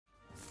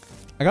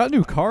I got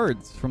new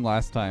cards from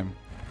last time.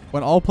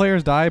 When all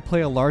players die, play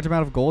a large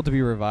amount of gold to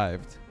be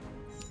revived.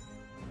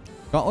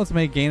 Gauntlets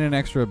may gain an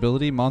extra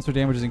ability. Monster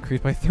damage is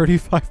increased by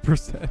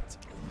 35%.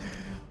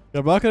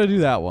 I'm not going to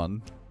do that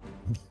one.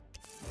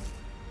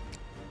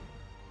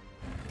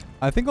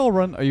 I think I'll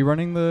run... Are you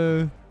running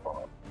the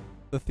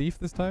thief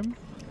this time?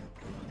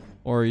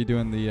 Or are you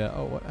doing the...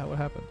 oh, what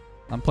happened?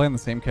 I'm playing the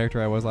same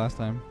character I was last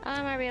time.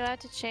 Are we allowed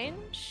to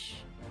change?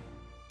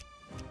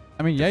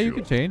 I mean, yeah, you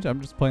could change.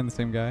 I'm just playing the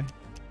same guy.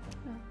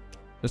 Oh.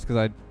 Just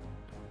because I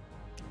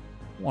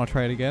want to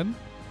try it again.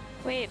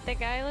 Wait, the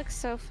guy looks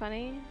so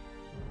funny.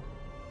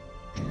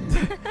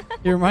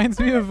 He reminds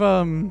me of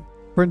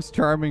Prince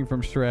Charming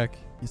from Shrek.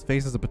 His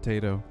face is a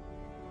potato.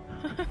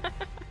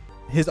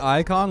 His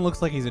icon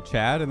looks like he's a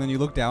Chad, and then you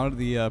look down at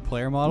the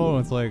player model,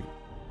 and it's like...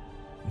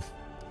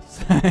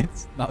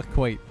 it's not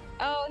quite.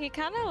 Oh, he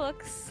kind of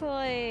looks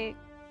like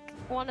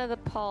one of the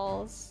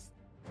Pauls.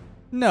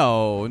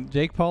 No,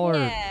 Jake Paul or...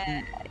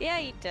 Yeah,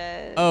 he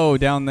does. Oh,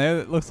 down there,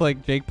 it looks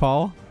like Jake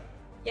Paul?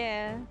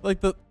 Yeah.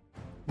 Like the...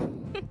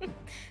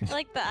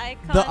 Like the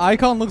icon. The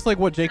icon looks like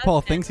what Jake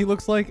Paul thinks he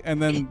looks like, and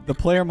then the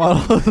player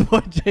model is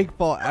what Jake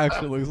Paul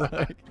actually looks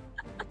like.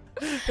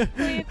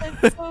 Wait,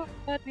 that's so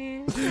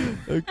funny.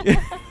 Okay.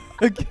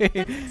 Okay.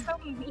 That's so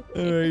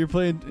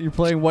mean. You're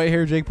playing white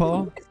hair Jake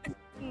Paul?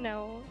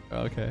 No.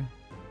 Okay.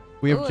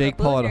 We have Ooh, Jake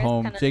the Paul blue at hair is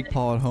home. kinda Jake nice.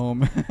 Paul at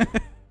home.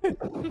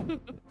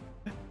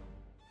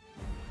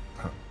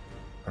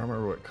 I don't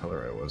remember what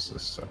color I was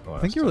this last I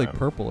think you were like time.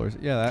 purple or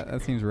yeah,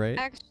 that seems right.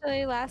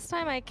 Actually, last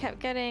time I kept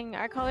getting...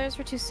 Our colors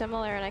were too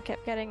similar and I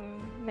kept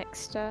getting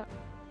mixed up.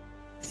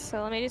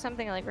 So let me do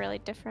something like really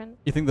different.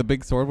 You think the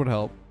big sword would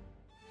help?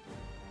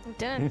 It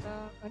didn't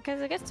though,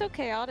 because it gets so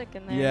chaotic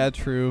in there. Yeah,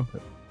 true.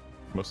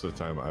 Most of the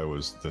time I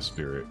was the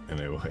spirit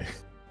in a way.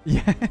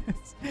 Yes.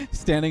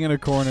 Standing in a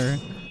corner.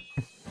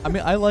 I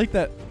mean, I like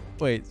that.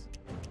 Wait,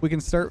 we can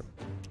start.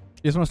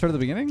 You just want to start at the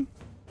beginning?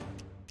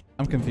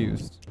 I'm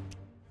confused.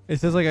 It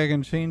says like I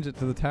can change it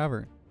to the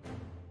tavern.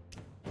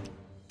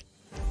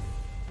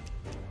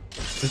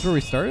 This is where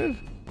we started?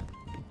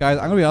 Guys,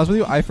 I'm gonna be honest with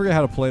you, I forget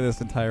how to play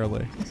this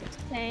entirely.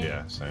 Same.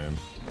 Yeah, same.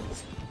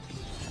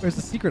 Where's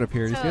the secret up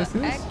here? Do you So guys see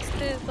this?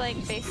 X is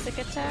like basic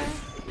attack.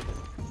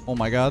 Oh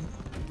my god.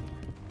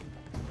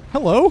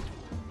 Hello?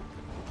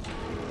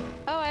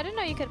 Oh, I didn't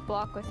know you could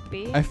block with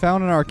B. I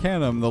found an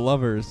Arcanum, the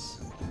lovers.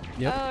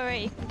 Yep. Oh,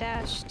 right, you can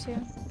dash too.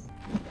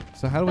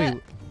 So how do we...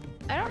 But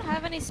I don't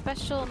have any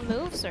special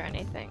moves or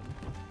anything.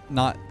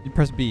 Not... You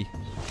press B.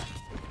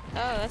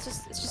 Oh, it's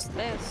just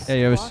this. Yeah,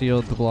 you have a Block.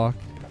 shield to block.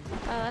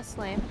 Oh, that's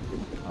lame.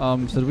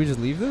 So do we just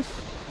leave this?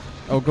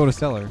 Oh, go to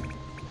cellar.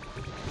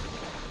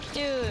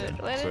 Dude,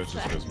 what So it is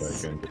just that? goes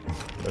back in.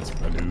 That's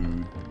my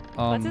dude.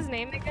 What's his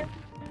name again?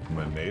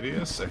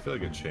 Manadius? I feel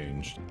like it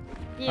changed.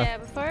 Yeah,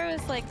 before it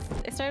was like,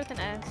 it started with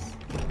an S.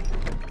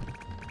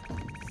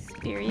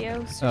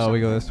 Spirios or Oh, we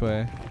go something. this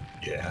way.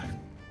 Yeah.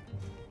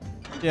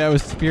 Yeah, it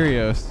was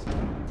Spirios.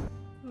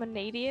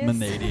 Manadius?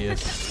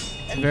 Manadius.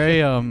 It's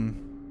very, I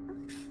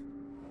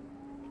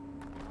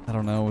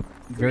don't know,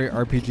 very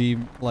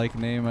RPG-like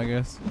name, I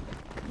guess.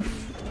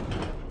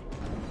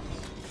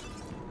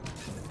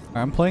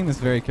 Alright, I'm playing this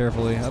very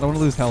carefully. I don't want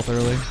to lose health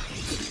early.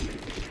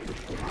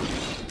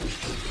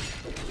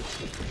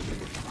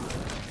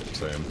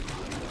 Same.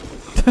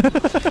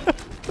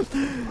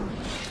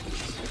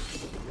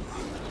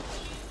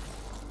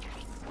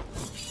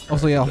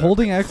 Also, yeah,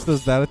 holding X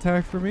does that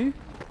attack for me.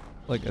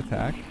 Like,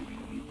 attack.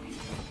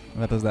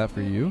 And that does that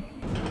for you.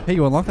 Hey,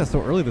 you unlocked that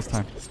so early this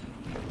time.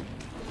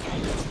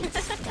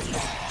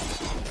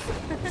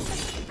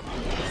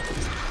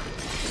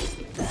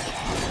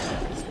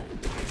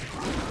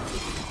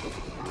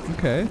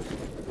 Okay.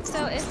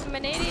 So if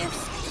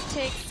Manadius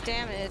takes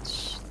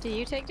damage, do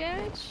you take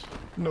damage?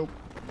 Nope.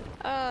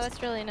 Oh,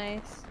 that's really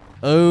nice.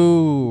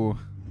 Oh.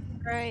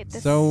 Right.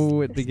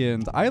 So it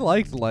begins. I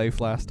liked life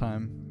last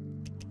time.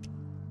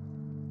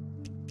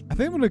 I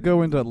think I'm gonna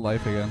go into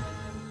life again.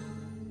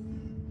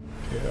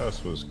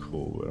 Chaos was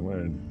cool, but I'm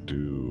gonna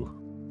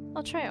do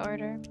I'll try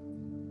order.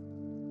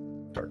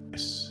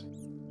 darkness.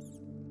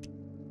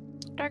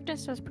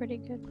 Darkness was pretty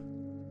good.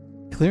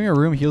 Clearing a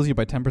room heals you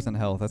by 10%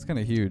 health. That's kind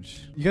of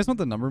huge. You guys know what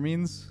the number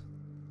means?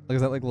 Like,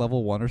 is that like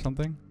level 1 or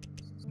something?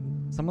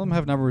 Some of them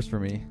have numbers for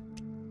me.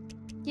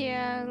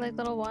 Yeah, like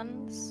little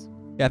ones.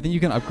 Yeah, I think you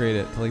can upgrade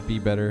it to like be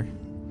better.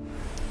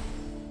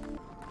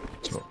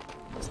 So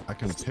I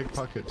can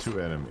pickpocket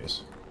 2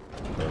 enemies. I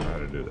don't know how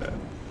to do that.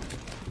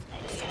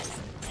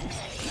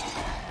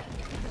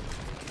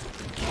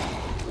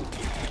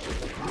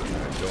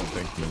 I don't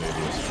think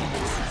Manadius can do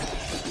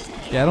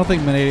that. Yeah, I don't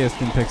think Manadius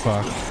can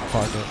pickpocket.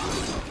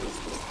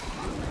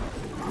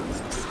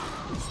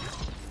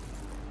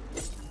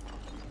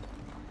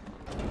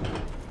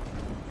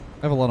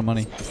 I have a lot of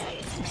money. Yeah,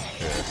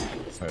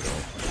 I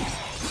don't.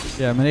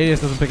 Yeah,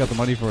 Manadius doesn't pick up the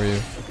money for you.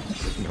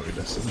 No, he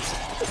doesn't.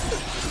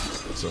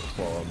 It's a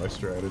flaw in my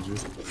strategy.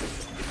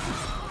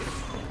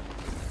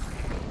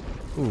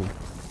 Ooh.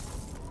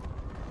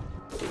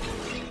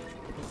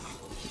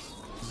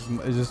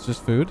 Is this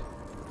just food?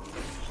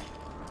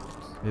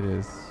 It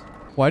is.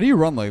 Why do you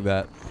run like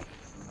that?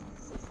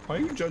 Why are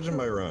you judging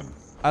my run?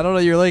 I don't know.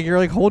 You're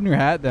like holding your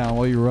hat down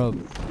while you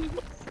run.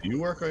 You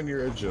work on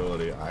your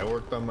agility. I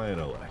worked on my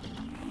intellect.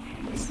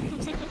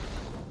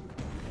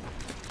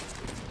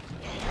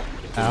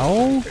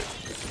 Ow. I'm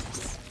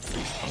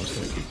just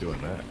gonna keep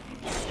doing that.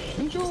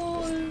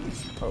 Enjoy!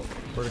 Oh,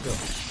 where'd it go?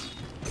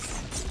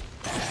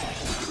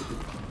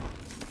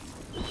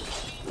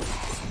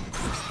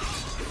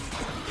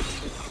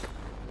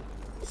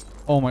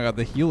 Oh my god,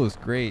 the heal is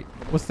great.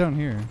 What's down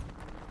here?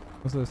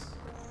 What's this?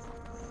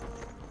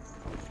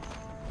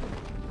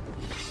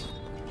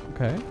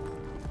 Okay.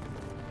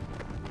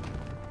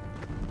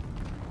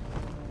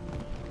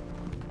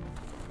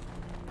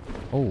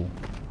 Oh.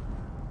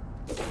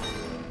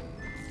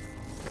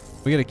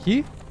 We get a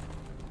key?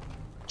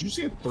 Did you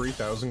see a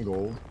 3,000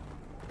 gold?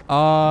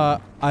 I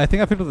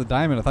think I picked up the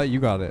diamond. I thought you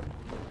got it.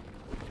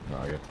 No,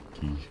 I got the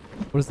key.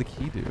 What does the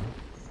key do?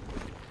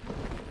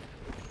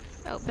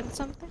 Open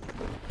something?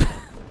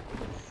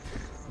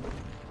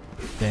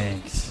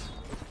 Thanks.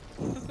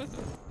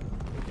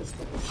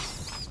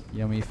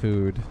 Yummy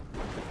food.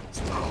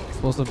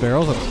 Explosive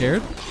barrels, I'm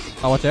scared.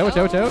 Oh, watch out, watch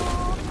out, watch out.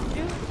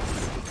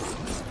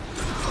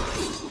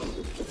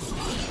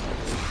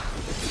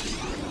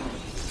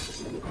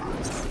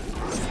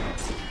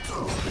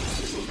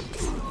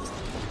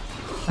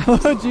 I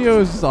love how Geo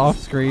is just off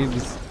screen.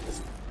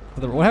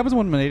 What happens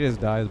when Menadius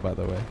dies, by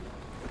the way?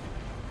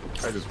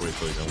 I just wait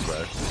till he comes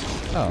back.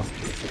 Oh.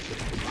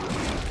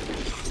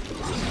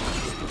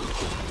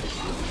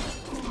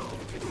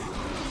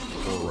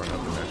 Or run up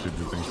and actually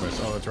do things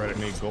myself. Oh, that's right, I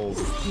need gold.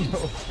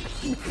 No.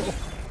 No.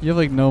 You have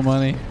like no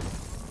money.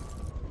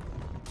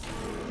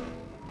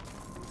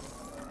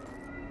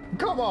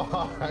 Come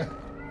on!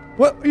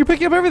 What? You're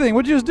picking up everything.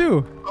 What'd you just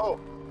do? Oh!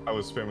 I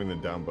was spamming the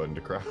down button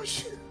to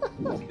crouch.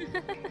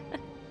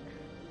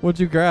 What'd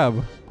you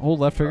grab? Hold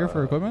left trigger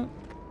for equipment?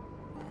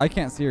 I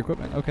can't see your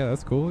equipment. Okay,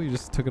 that's cool. You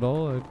just took it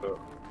all.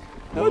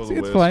 No,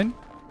 it's fine.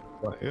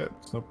 Yeah,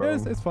 it's no Yeah,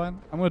 problem. it's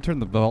fine. I'm going to turn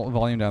the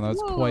volume down.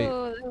 That's quite...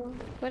 Whoa,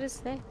 what is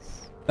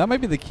this? That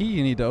might be the key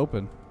you need to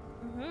open.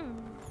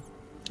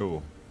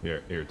 Oh,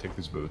 here, take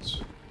these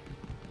boots.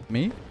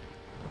 Me?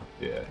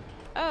 Yeah.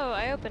 Oh,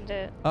 I opened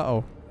it.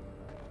 Uh-oh.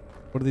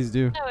 What do these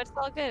do? No, it's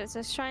all good. It's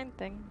a shrine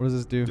thing. What does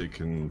this do? They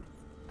can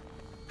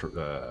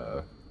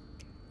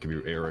give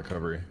you air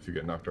recovery if you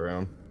get knocked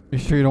around. You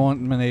sure you don't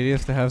want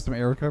Menadius to have some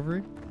air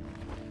recovery?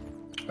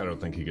 I don't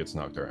think he gets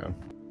knocked around.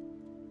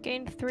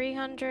 Gain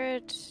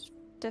 300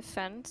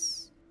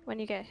 defense when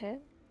you get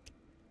hit.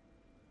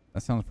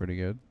 That sounds pretty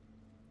good.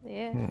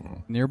 Yeah.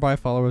 Nearby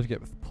followers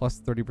get plus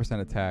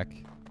 30% attack.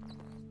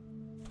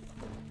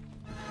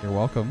 You're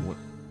welcome.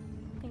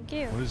 Thank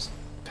you. What is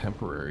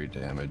temporary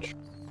damage?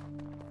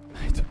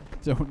 I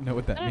don't know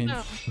what that I don't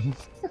means. know.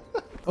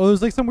 Oh,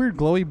 there's like some weird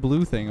glowy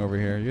blue thing over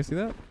here. You guys see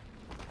that?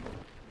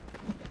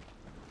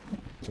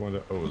 Oh,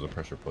 it was a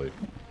pressure plate.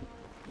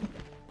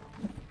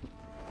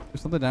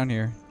 There's something down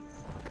here.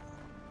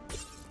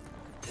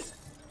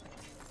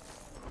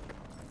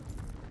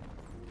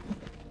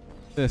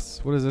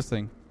 What is this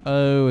thing?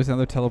 Oh, it's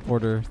another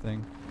teleporter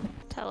thing.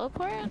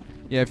 Teleport?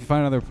 Yeah, if you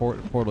find another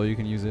portal, you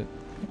can use it.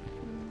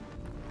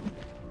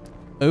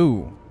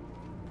 Oh.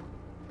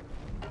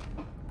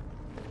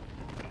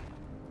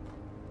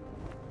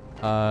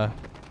 Oh.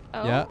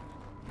 Yeah.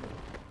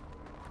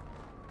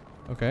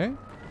 Okay.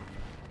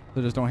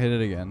 So just don't hit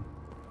it again,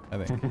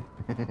 I think.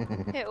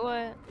 Hit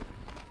what?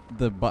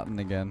 The button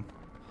again.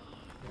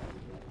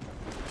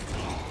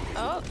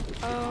 Oh.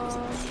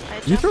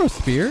 I You throw a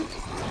spear?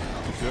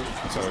 Yep,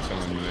 that's how I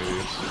summon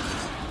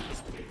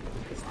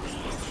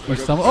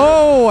Menadius.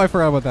 Oh, I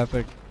forgot about that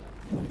thing.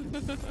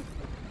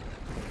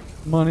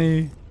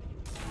 Money.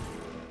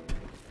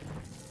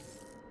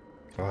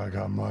 Oh, I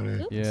got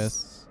money. Oops.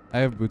 Yes. I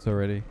have boots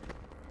already.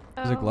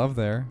 There's a glove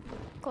there.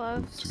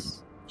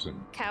 Gloves.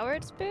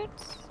 Coward's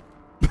boots?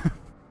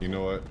 You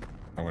know what?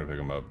 I'm gonna pick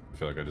them up. I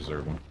feel like I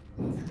deserve them.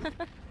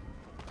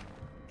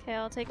 Okay,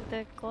 I'll take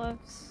the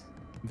gloves.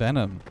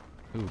 Venom.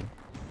 Ooh.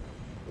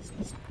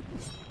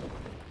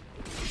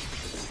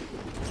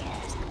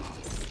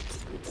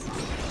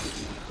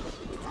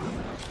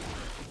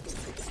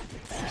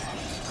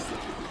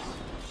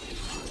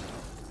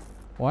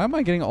 Why am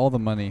I getting all the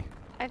money?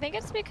 I think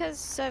it's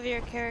because of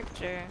your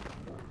character.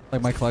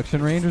 Like my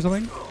collection range or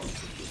something?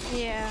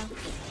 Yeah.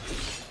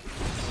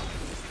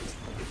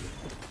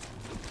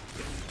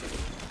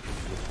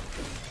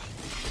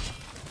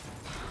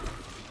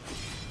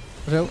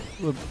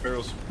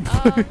 Barrels.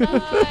 Oh no,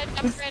 I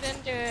jumped right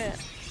into it.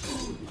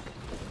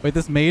 Wait,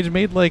 this mage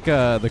made like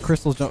the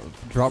crystals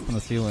drop from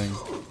the ceiling.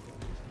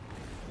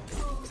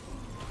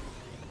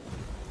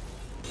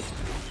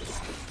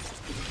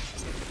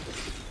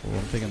 Oh,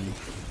 I'm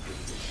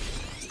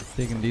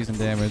taking decent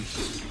damage.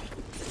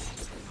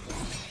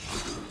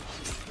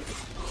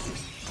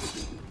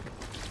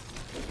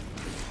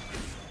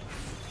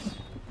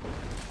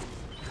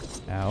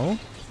 Ow.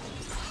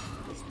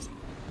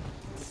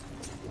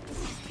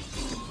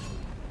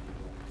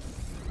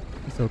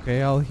 It's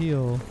okay, I'll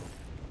heal.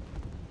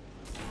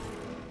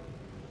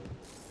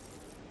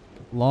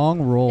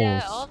 Long rolls.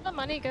 Yeah, all the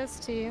money goes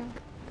to you.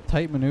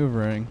 Tight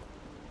maneuvering.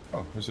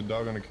 Oh, there's a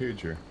dog on a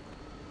cage here.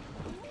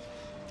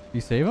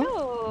 You save him?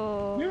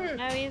 Oh, Yeah.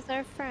 now he's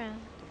our friend.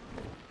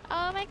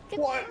 Oh my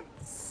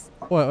goodness.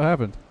 What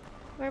happened?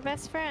 We're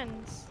best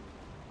friends.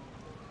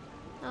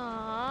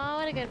 Aw,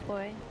 what a good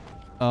boy.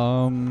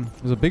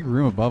 There's a big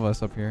room above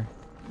us up here.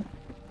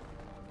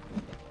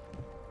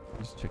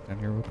 Just check down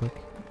here real quick.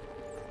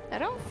 I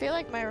don't feel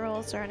like my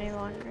rolls are any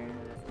longer.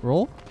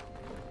 Roll?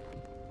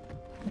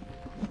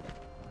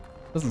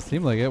 Doesn't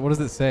seem like it. What does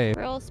it say?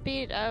 Roll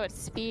speed. Oh,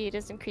 its speed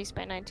is increased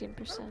by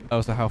 19%.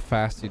 Oh, so how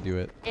fast you do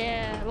it.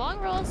 Yeah, long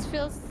rolls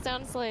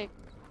sounds like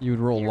You would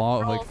roll you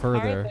long, roll like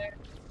further. farther.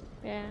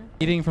 Yeah.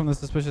 Eating from the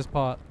suspicious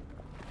pot.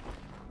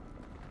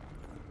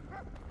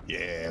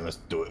 Yeah, let's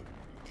do it.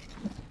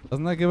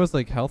 Doesn't that give us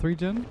like health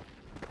regen?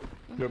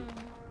 Yep.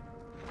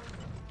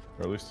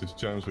 Or at least it's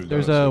gems we've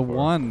There's done a so far.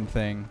 one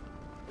thing.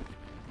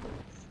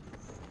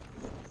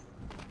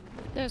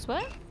 There's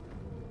what?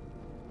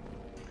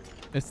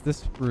 It's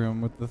this room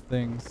with the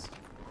things.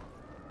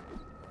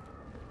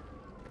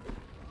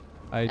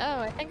 I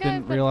Oh, I think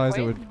didn't put realize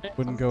it poison or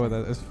wouldn't go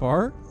something. that as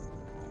far.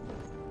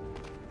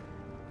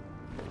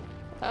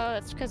 Oh,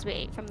 that's because we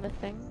ate from the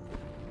thing.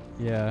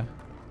 Yeah.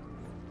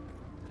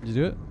 Did you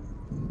do it?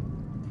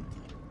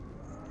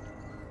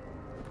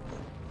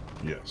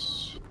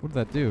 Yes. What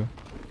did that do?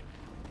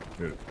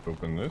 Good.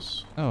 Open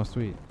this. Oh,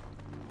 sweet.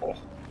 Oh.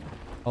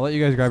 I'll let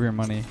you guys grab your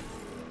money.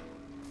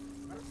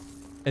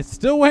 It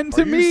still went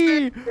to Are you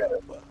me!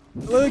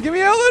 Get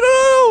me out!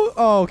 No!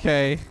 Oh,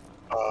 okay.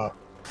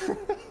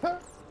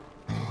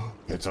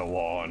 It's a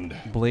wand.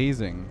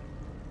 Blazing.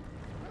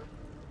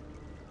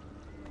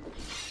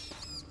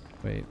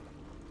 Wait.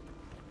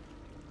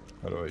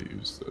 How do I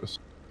use this?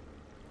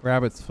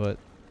 Rabbit's foot.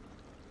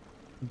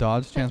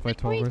 Dodge chance by The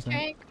thing we 12%.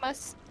 drank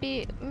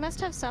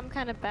must have some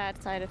kind of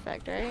bad side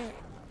effect, right?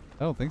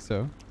 I don't think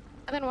so.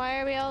 And then why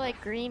are we all like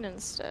green and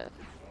stuff?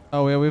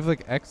 Oh yeah, we have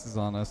like X's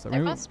on us. There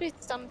Maybe, must be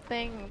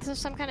something. There's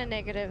some kind of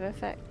negative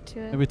effect to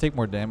it. maybe we take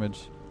more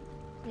damage.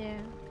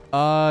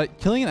 Yeah.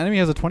 Killing an enemy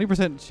has a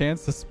 20%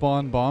 chance to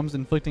spawn bombs,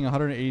 inflicting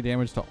 180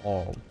 damage to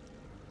all.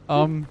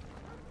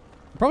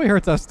 Probably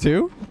hurts us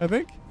too, I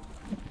think.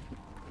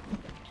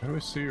 How do I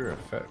see your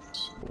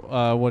effects?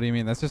 What do you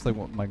mean? That's just like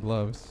my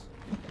gloves.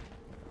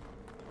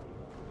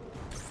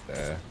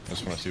 I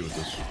just want to see what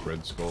this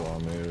red skull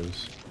on me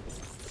is.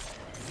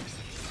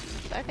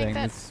 I think Dang,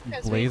 that's this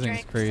 'cause we blazing's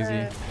drank crazy.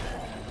 the-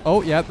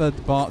 Oh yeah, the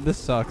bomb. This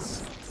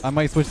sucks. I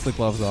might switch the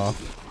gloves off.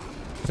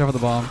 Except for the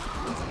bomb.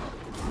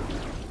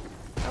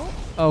 Oh.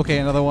 Okay,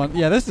 another one.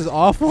 Yeah, this is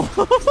awful.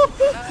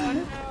 Oh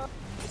no.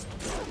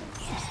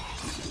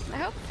 I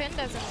hope Finn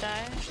doesn't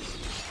die.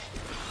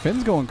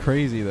 Finn's going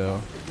crazy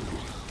though.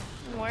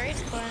 I'm worried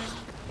for him.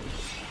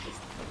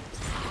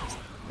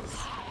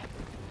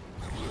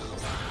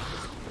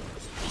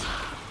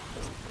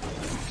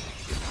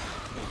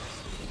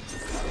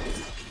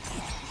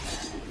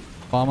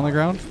 Bomb on the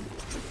ground.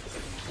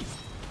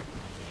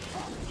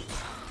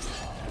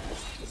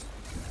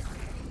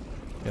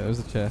 Yeah, there's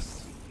a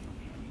chest.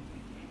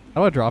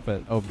 How do I drop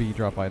it? Oh, B,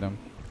 drop item.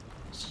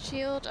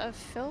 Shield of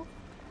filth.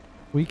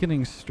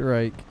 Weakening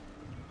strike.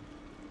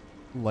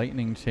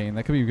 Lightning chain.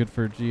 That could be good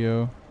for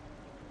Geo.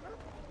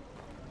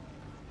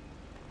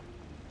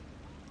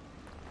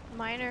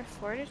 Minor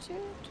fortitude.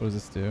 What does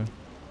this do?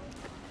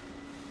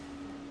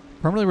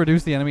 Permanently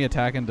reduce the enemy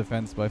attack and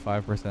defense by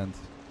 5%.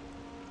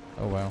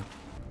 Oh wow.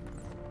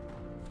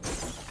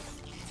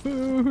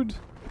 Food.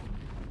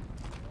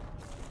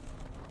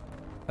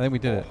 I think we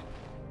did it.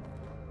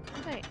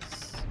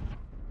 Nice.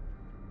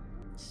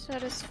 So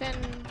does Finn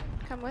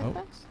come with Oh.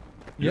 us?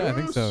 Yeah, I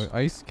think so. Yes.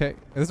 Ice cake.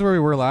 This is where we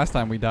were last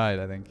time we died,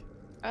 I think.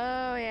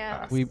 Oh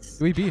yeah. We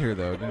beat her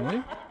though, didn't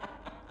we?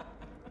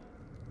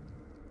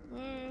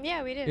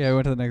 Yeah, we did. Yeah, we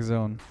went to the next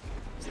zone.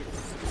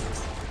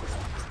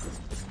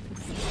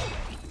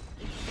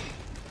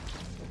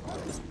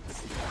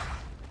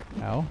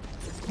 Ow.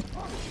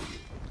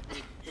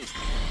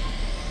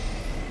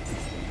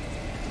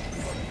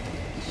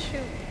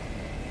 Shoot.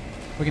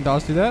 We can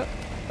dodge through that?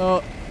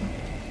 Oh,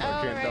 I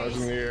can't right. dodge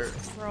in the air.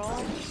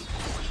 Roll.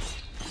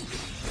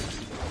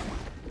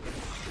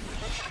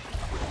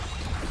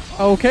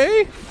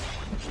 okay.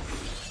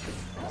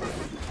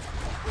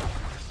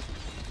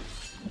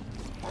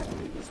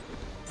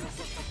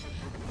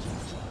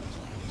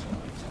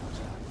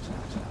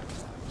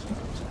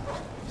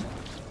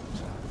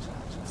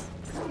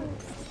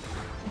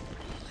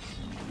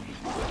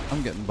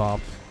 I'm getting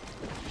bopped.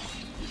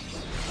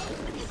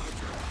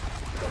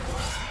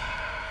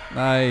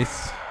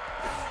 Nice.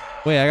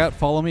 Wait, I got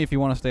follow me if you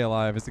want to stay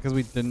alive. Is it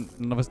because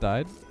none of us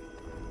died?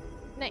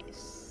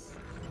 Nice.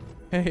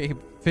 Hey,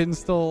 Finn's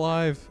still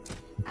alive.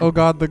 Oh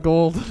god, the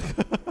gold.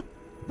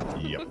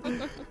 Yep.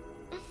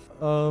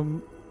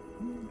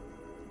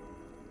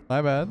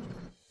 My bad.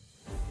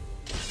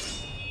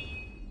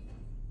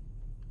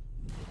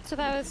 So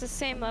that was the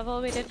same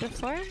level we did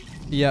before?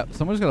 Yep,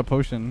 someone just got a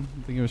potion.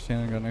 I think it was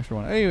Shannon got an extra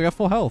one. Hey, we got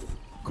full health.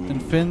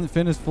 And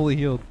Finn is fully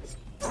healed.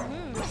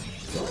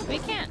 We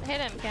can't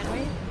hit him, can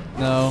we?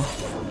 No.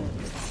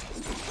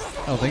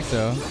 I don't think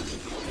so.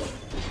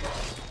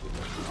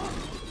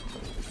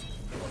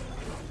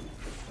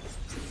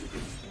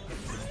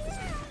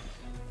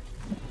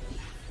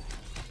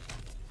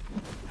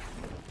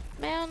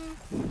 Man.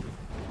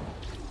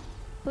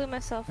 Blew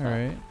myself up.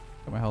 Alright.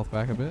 Got my health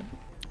back a bit.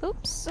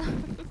 Oops. I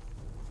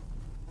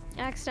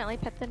accidentally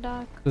pet the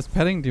dog. Does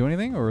petting do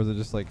anything, or is it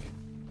just like...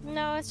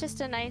 No, it's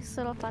just a nice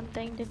little fun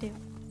thing to do.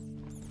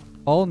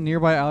 All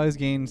nearby allies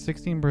gain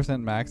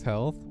 16% max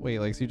health? Wait,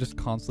 like, so you just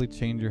constantly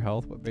change your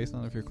health but based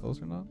on if you're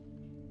close or not?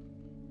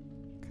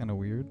 Kind of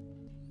weird.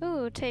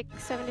 Ooh, take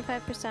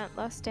 75%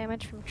 less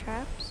damage from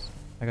traps.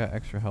 I got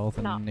extra health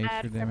and Not nature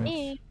bad for damage.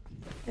 me.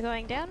 You're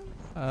going down?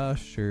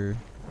 Sure.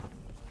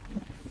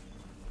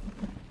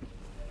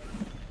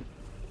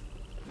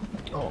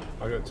 Oh,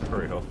 I got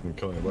temporary health from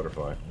killing a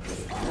butterfly.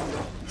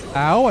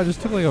 Ow, I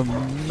just took like a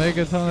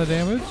mega ton of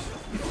damage.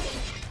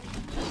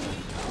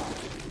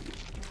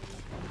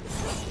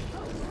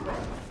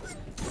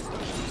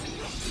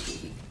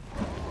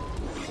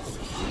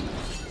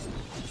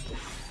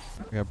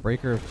 I got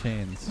breaker of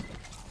chains.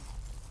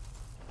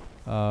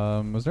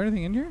 Was there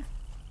anything in here?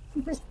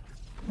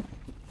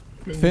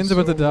 Finn's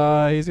about to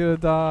die. He's gonna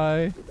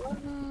die.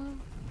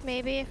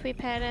 Maybe if we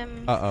pet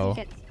him. Uh-oh.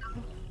 he gets-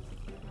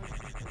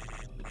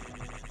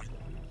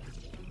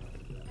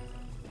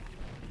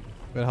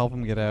 Gotta help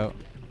him get out.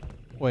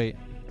 Wait.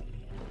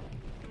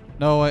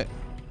 No, I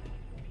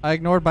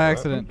ignored by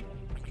accident.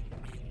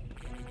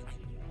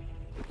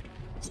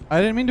 I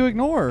didn't mean to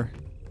ignore.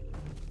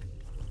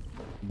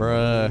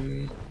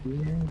 Bruh.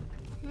 Hmm.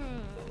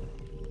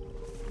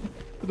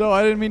 No,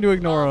 I didn't mean to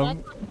ignore Oh, him.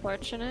 that's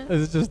unfortunate.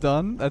 Is it just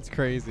done? That's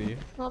crazy.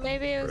 Well,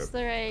 maybe it was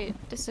the right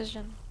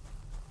decision.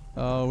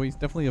 Oh, we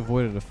definitely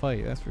avoided a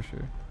fight, that's for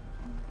sure.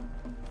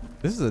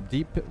 This is a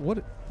deep pit.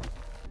 What?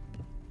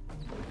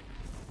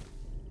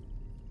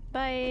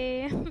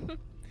 Bye.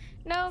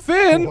 No.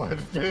 Finn! What,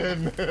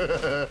 Finn?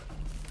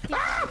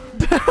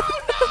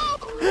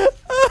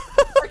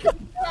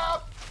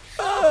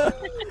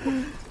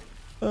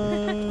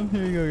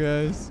 Here you go,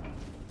 guys.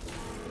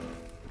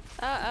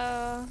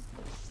 Uh-oh.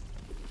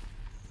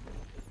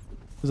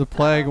 There's a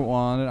plague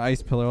wand, an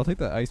ice pillar. I'll take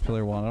the ice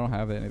pillar wand. I don't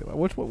have it anyway.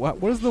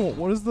 What is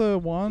the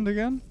wand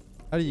again?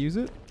 How do you use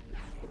it?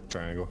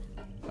 Triangle.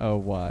 Oh,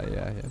 why?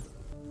 Yeah.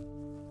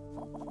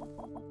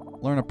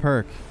 Learn a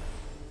perk.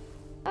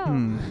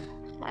 Oh.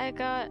 I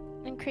got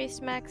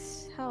increased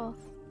max health.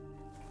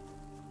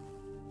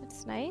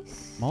 That's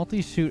nice.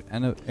 Multi-shoot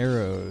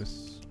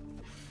arrows.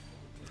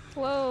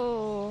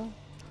 Whoa.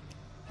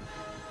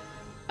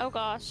 Oh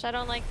gosh, I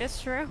don't like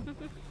this room.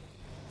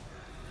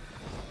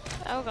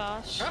 Oh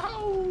gosh.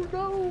 Oh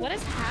no! What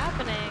is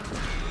happening?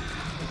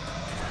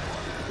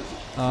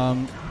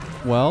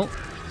 Well,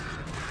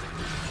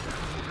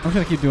 I'm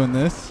gonna keep doing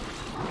this.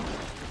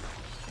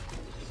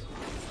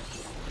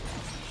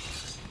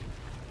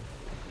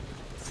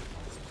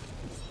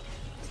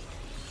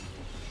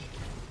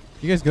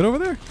 You guys good over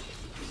there?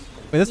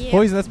 Wait, that's Yeah.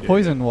 poison. That's Yeah,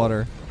 poison yeah.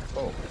 water.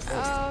 Oh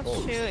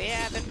shoot,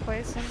 yeah, I've been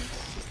poisoned.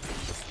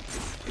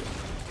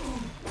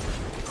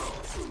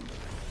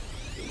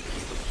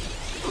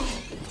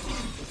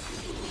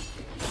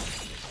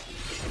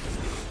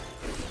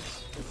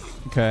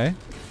 Okay,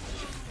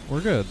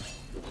 we're good.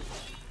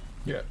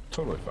 Yeah,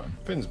 totally fine.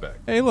 Finn's back.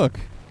 Hey, look,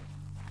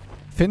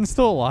 Finn's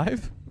still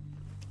alive.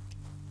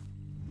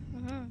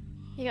 Mm-hmm.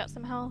 You got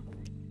some health.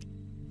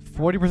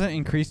 40%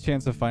 increased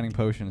chance of finding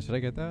potions. Should I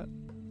get that?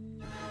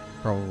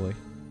 Probably.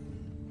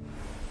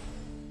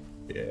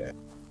 Yeah.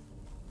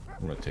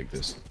 I'm gonna take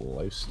this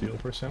lifesteal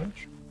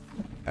percentage.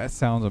 That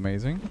sounds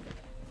amazing.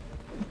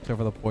 Except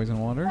for the poison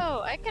water.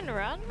 Oh, I can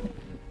run?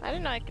 I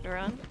didn't know I could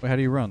run. Wait, how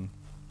do you run?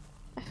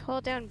 I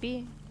hold down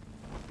B.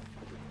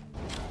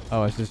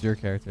 Oh, it's just your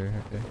character.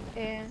 Okay.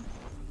 Yeah.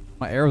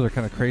 My arrows are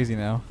kind of crazy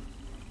now.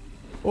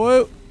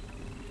 Whoa.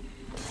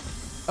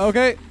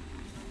 Okay.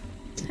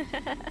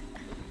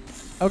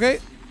 Okay.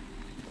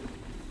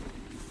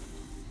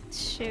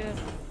 Shoot.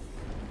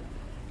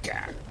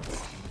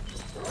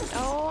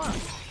 Oh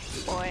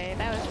boy,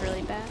 that was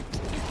really bad.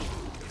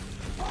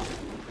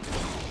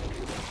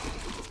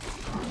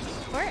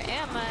 Where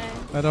am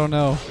I? I don't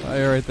know. Oh,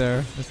 you're right there.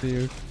 I see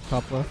you.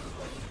 Top left.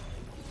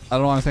 I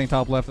don't know why I'm saying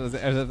top left.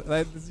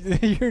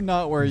 You're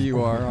not where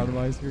you are on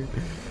my screen.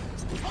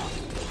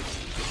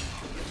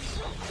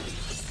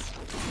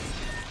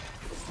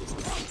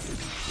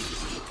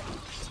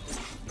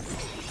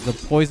 The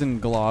poison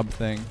glob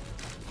thing.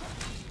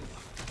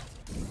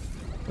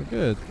 But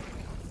good.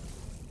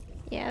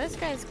 Yeah, this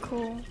guy's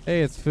cool.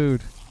 Hey, it's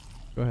food.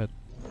 Go ahead.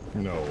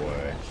 No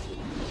way.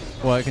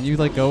 What? Can you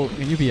like go?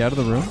 Can you be out of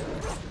the room?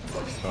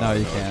 No,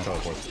 you can't.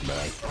 Teleport's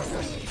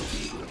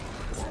back.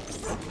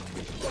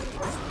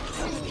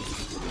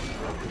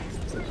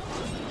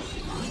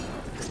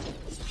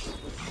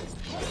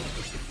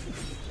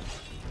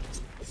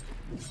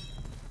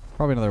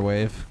 Probably another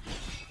wave.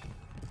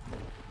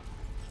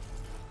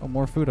 Oh,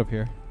 more food up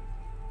here.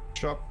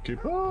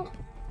 Shopkeeper.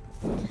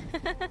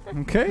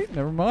 Okay,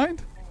 never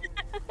mind.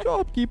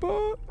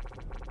 Shopkeeper.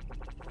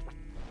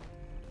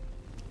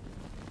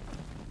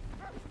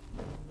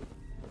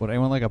 Would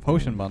anyone like a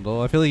potion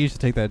bundle? I feel like you should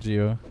take that,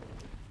 Geo.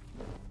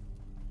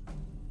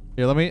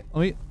 Here, let me.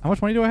 How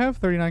much money do I have?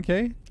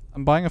 39k.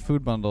 I'm buying a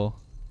food bundle.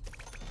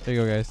 There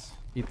you go, guys.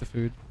 Eat the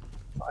food.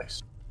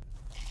 Nice.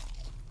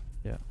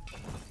 Yeah.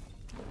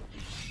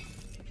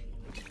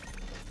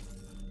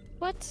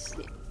 What?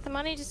 The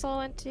money just all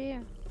went to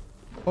you.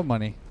 What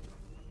money?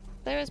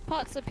 There was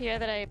pots up here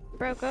that I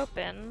broke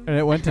open. And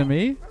it went to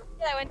me?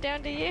 Yeah, it went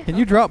down to you. Can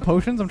you drop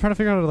potions? I'm trying to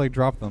figure out how to like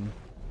drop them.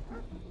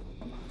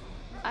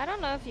 I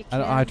don't know if you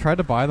can. I tried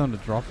to buy them to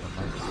drop them.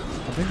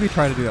 I think we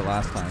tried to do that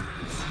last time.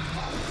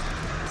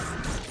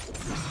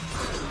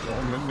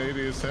 Oh,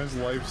 Nadius has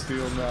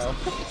lifesteal now.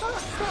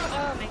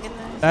 Oh my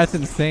goodness. That's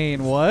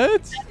insane.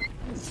 What?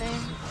 Insane.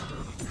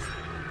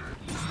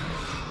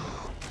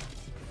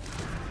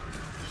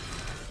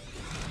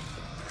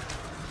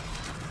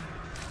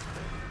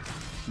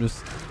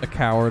 Just a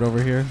coward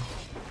over here.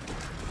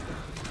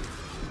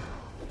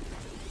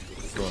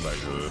 Going back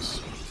to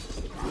this.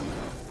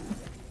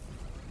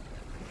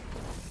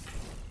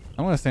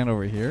 I'm gonna stand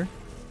over here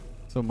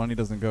so money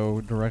doesn't go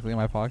directly in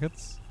my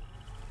pockets.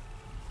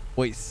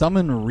 Wait,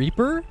 summon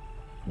Reaper?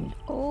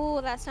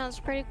 Oh, that sounds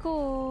pretty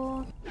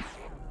cool.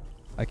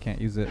 I can't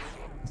use it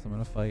unless I'm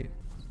in a fight.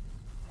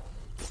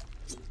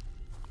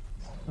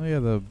 Oh yeah,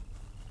 the...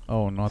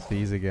 Oh, not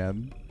these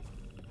again.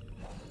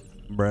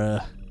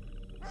 Bruh.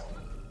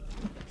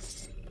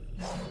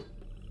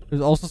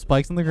 There's also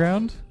spikes on the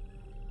ground.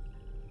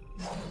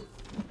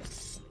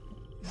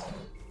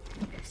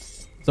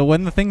 So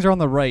when the things are on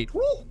the right,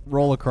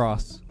 roll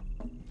across.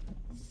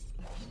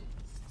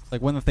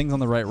 Like when the thing's on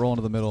the right, roll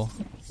into the middle.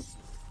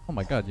 Oh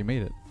my god, you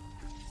made it.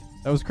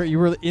 That was great. You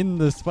were in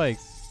the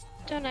spikes.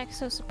 Don't act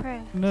so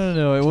surprised.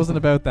 No. It wasn't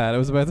about that. It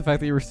was about the fact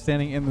that you were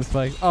standing in the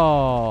spikes.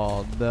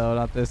 Oh, no,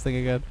 not this thing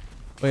again.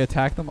 Wait,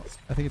 attack them?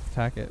 I think it's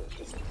attack it.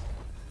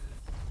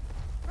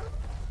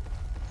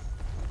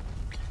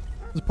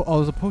 Oh,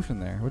 there's a potion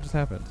there. What just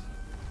happened?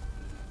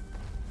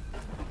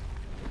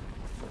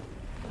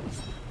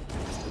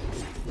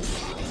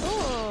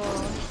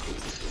 Ooh.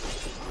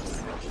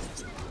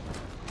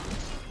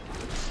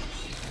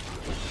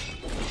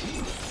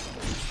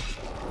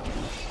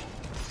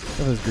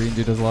 Oh, this green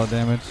dude does a lot of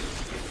damage.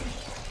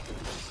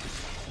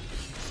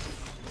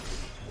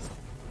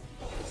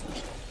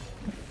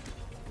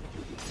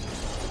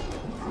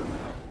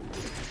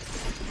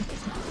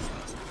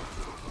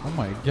 Oh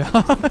my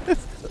god.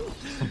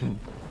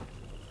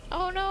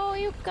 Oh no,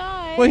 you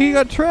guys. Wait, he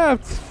got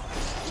trapped.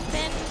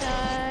 Finn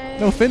died.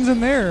 No, Finn's in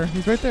there.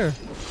 He's right there.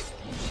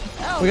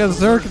 Oh. We got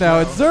Zerk now.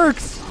 It's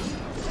Zerks.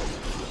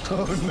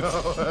 Oh no.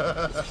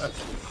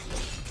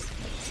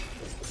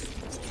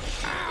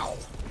 Ow.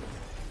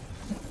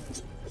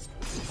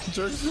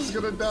 Jerk's just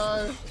gonna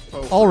die.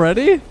 Oh.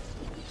 Already?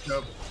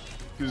 Yep.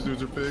 These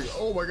dudes are big.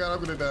 Oh my god,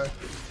 I'm gonna die.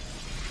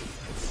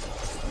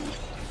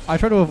 I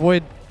try to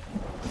avoid...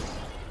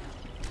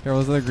 Here,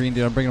 what's the other green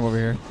dude? I'm bringing him over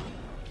here.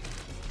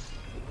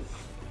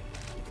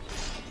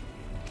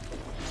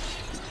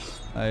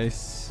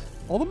 Nice.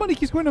 All the money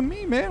keeps going to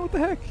me, man. What the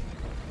heck?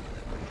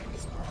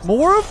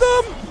 More of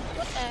them?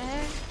 What the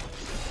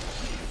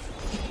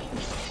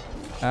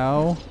heck?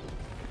 Ow.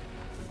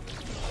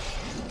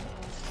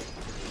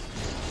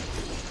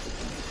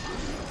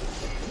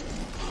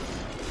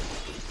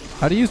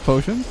 How do you use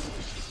potions?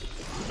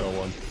 No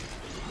one.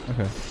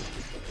 Okay.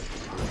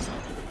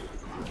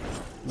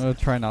 I'm gonna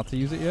try not to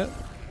use it yet.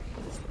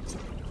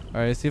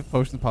 Alright, see if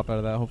potions pop out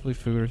of that. Hopefully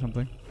food or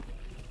something.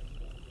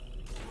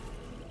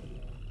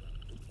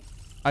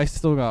 I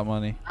still got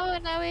money. Oh,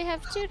 and now we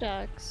have 2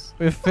 dogs.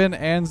 We have Finn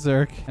and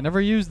Zerk. I never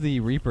used the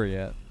Reaper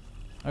yet.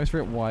 I always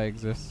forget why it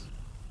exists.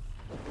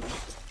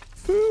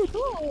 Food!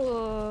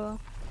 Ooh.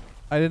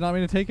 I did not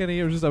mean to take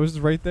any. I was just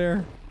right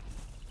there.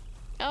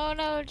 Oh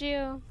no,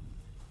 Gio.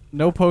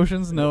 No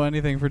potions, no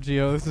anything for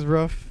Geo. This is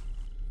rough.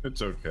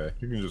 It's okay.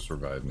 You can just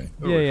revive me.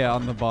 Yeah,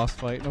 on the boss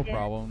fight. No Yeah.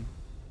 problem.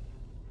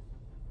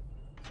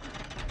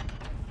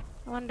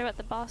 I wonder what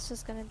the boss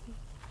is gonna be.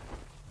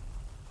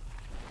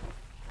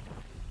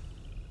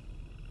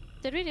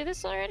 Did we do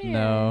this already?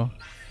 No.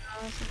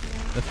 Oh, this is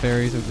new. The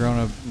fairies have grown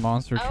a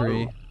monster Oh.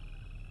 tree.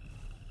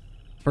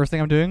 First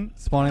thing I'm doing,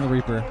 spawning the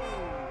Reaper.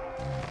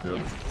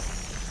 Yep.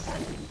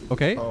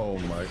 Okay. Oh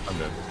my, I'm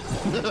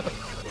dead.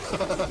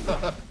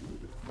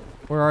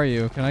 Where are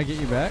you? Can I get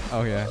you back?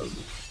 Oh yeah.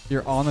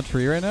 You're on the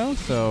tree right now,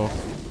 so...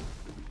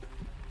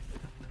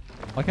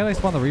 Why can't I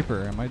spawn the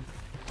Reaper? Am I...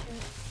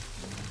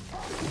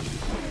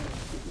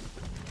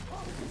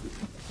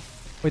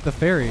 Wait, the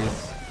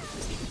fairies.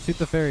 Shoot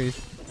the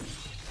fairies.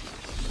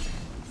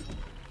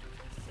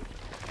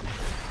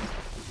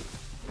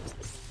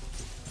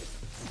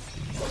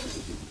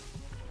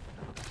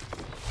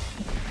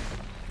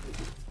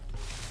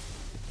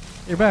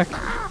 You're back.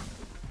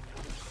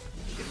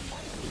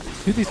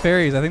 Shoot these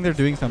fairies. I think they're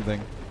doing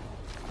something.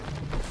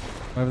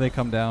 Whenever they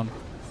come down.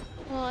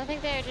 Well, I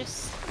think they're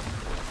just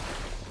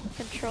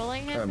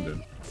controlling him. I'm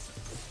maybe?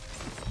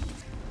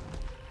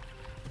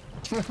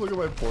 dead. Look at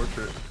my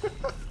portrait.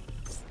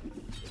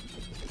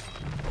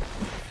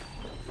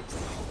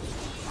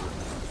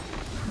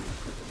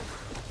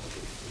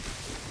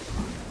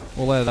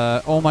 We'll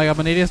let, oh my god,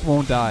 Manadius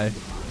won't die.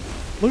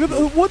 Look at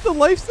what the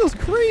lifesteal's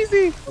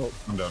crazy. Oh,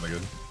 I'm down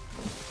again.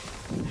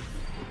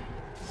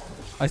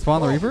 I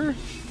spawned the Reaper?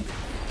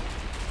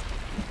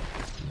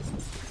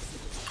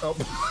 Oh.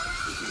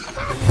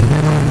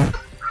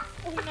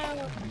 Oh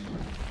no.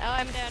 Oh,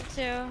 I'm down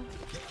too.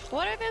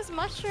 What are those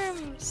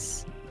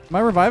mushrooms? Am I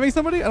reviving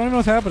somebody? I don't even know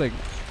what's happening.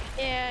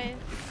 Yeah.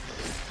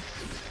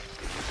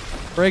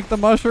 Break the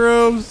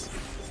mushrooms.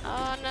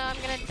 Oh no, I'm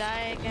gonna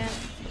die again.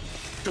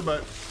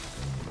 Goodbye.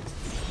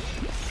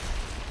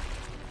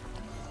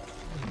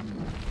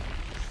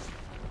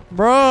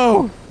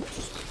 Bro.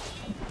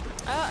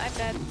 Oh, I'm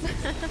dead.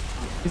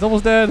 He's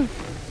almost dead.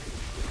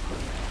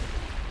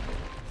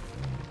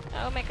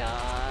 Oh my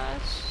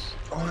gosh.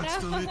 Oh, it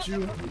still hit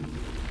you.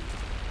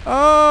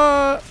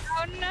 Oh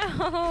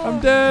no. I'm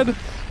dead.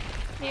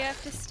 You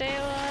have to stay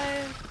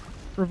alive.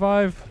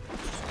 Revive.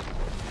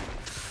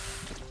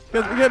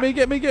 Get me,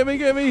 get me, get me,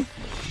 get me.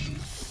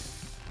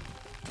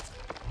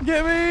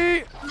 Get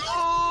me.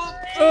 Oh,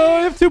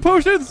 I have 2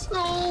 potions.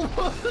 Oh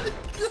my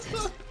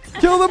god.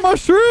 Kill the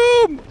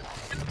mushroom.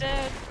 I'm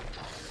dead.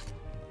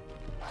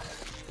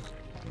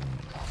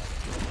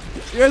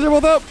 You guys are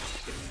both up.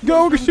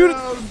 Go, shoot it.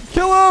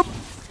 Kill him.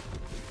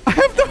 I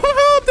have no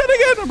help. I'm dead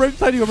again. I'm right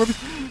beside you.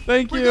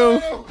 Thank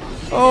you.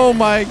 Oh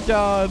my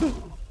god.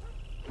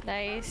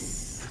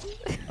 Nice.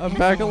 I'm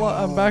back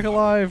alive. I'm back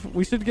alive.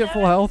 We should get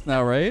full health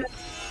now, right?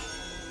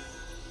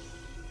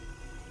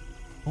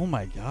 Oh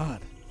my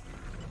god.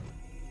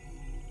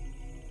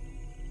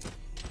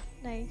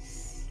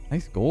 Nice.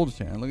 Nice gold,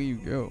 Shannon. Look at you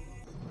go.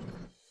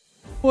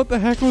 What the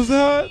heck was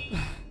that?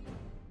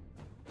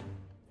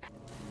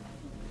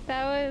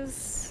 That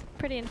was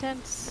pretty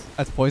intense.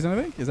 That's poison,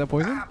 I think. Is that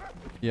poison?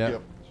 Yeah.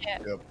 Yep. Yeah.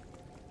 Yep.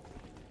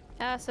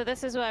 Ah, so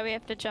this is why we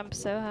have to jump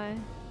so high.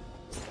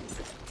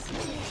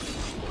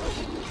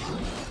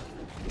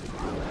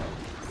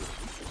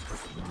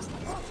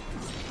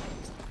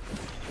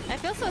 I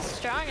feel so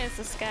strong as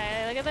this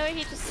guy. Look at the way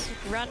he just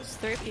runs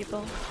through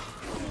people.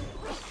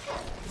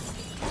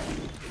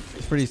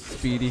 It's pretty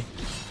speedy.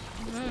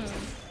 Mm.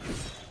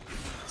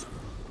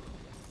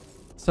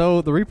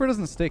 So the Reaper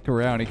doesn't stick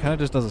around. He kind of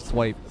just does a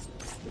swipe.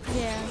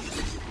 Yeah.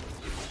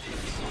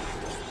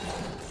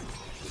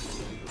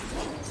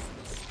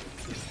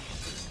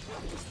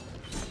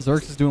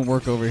 Zerx is doing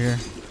work over here.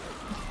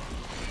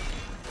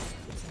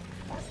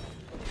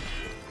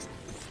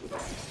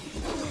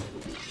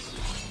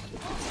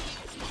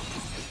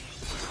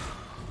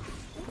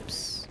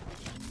 Oops.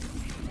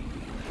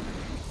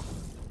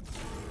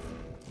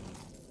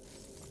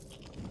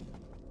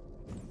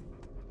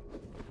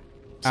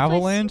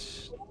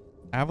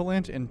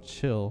 Avalanche and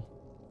chill.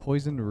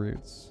 Poisoned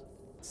roots.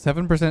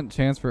 7%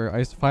 chance for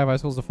 5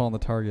 icicles to fall on the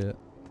target.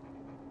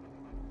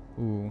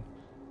 Ooh.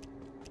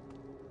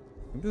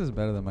 I think this is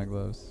better than my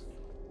gloves.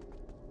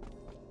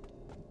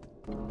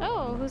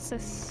 Oh, who's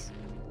this?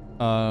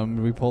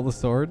 Do we pull the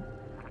sword?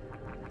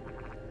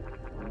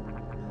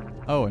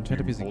 Oh,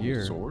 enchanted piece of Hold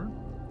gear. sword?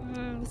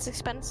 It's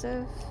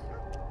expensive.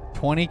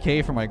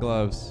 20k for my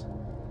gloves.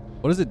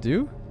 What does it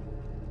do?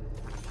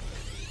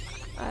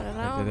 I don't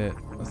know. I did it.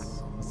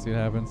 Let's see what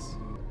happens.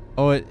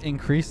 Oh, it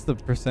increased the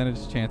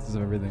percentage chances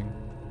of everything.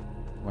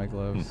 My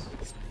gloves.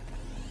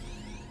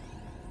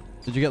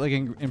 Did you get like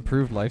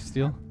improved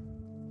lifesteal?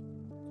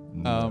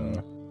 No. I'm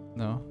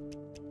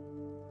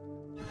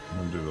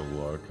gonna do the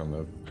luck on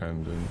the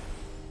pendant.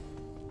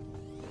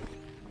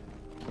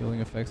 Healing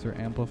effects are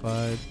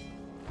amplified.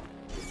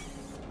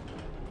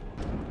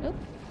 Nope.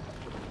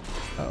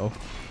 Uh-oh.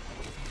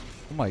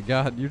 Oh my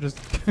god, you're just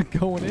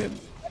going in.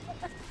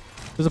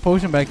 There's a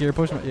potion back here.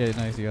 Potion. Yeah,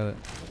 nice. You got it.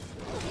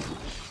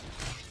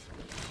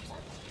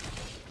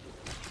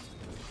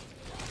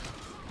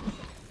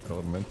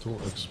 Elemental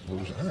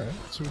explosion. Alright,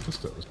 let's see what this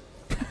does.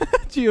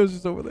 Gio's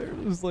just over there.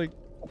 Just like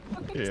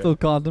still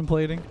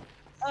contemplating.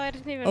 Oh, I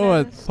didn't even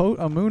Oh, notice.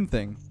 a moon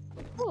thing.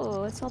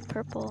 Oh, it's all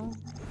purple.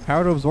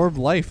 Power to absorb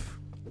life.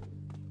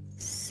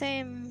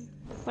 Same.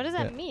 What does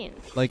that mean?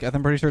 Like,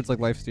 I'm pretty sure it's like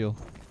lifesteal.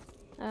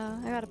 Oh,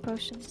 I got a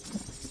potion.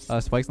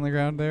 Spikes on the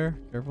ground there.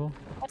 Careful.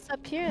 What's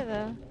up here,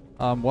 though?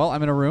 Well,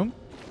 I'm in a room.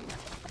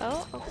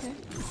 Oh, okay.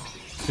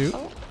 Shoot.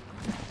 Oh.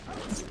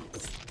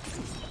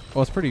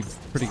 Oh, it's pretty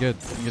good.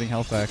 I'm getting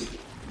health back.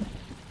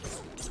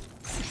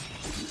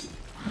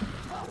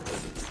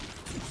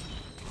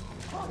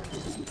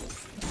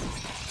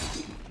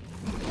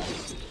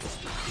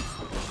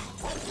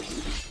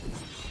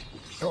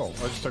 Oh,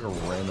 I just took a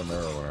random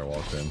arrow when I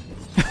walked in.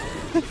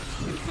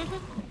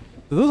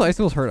 Do those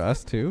icicles hurt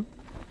us too?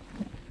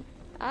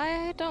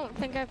 I don't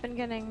think I've been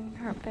getting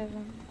hurt by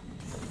them.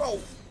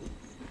 Oh!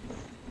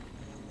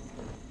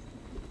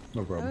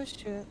 No problem. Oh,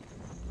 shoot.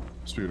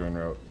 Speedrun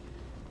route.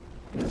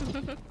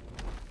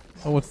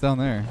 Oh, what's down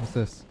there? What's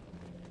this?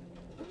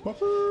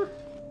 Buffer!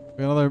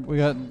 We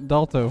got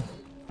Dalto.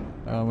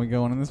 We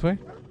going in this way?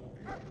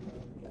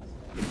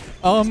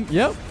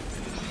 Yep.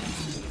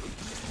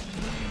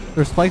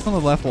 There's spikes on the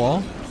left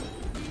wall.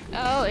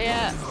 Oh,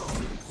 yeah.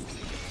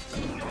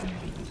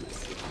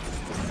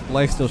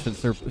 Life still should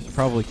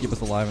probably keep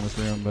us alive in this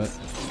room, but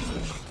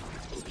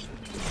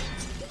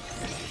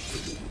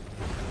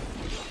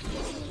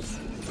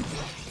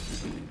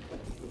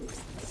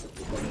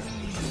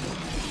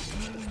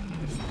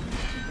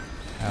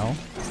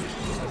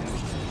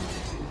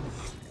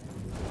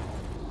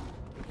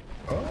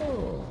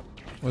Oh.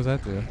 What does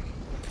that do?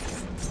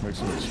 Makes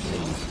them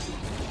explode.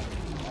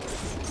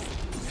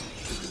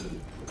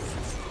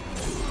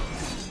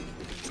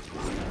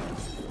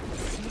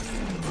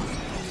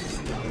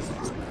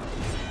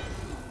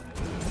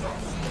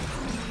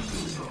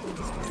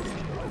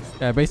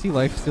 Yeah, I basically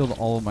life stealed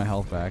all of my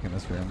health back in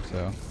this room,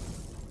 so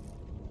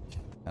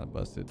kind of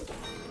busted.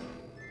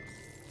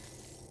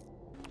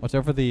 Watch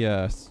out for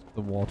the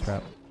wall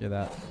trap. Yeah,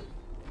 that.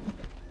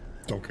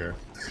 Don't care.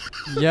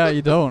 Yeah,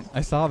 you don't.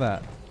 I saw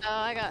that. Oh,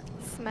 I got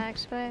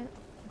smacked by it.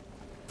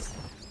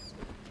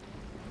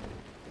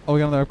 Oh, we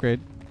got another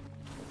upgrade.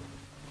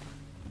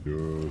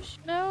 Yes.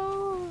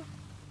 No.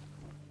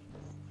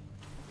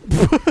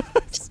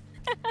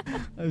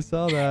 I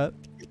saw that.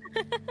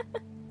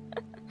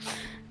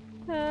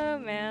 Oh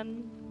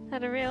man,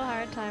 had a real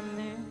hard time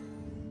there.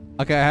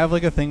 Okay, I have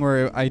like a thing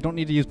where I don't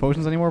need to use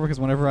potions anymore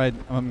because whenever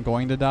I'm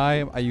going to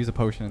die, I use a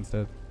potion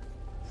instead.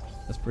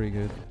 That's pretty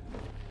good.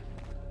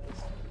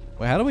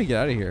 Wait, how do we get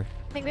out of here?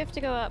 I think we have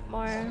to go up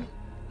more.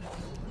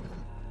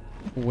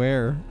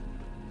 Where?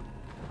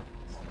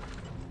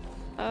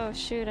 Oh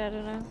shoot, I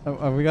don't know.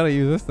 Oh, we gotta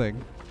use this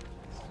thing.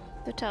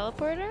 The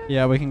teleporter?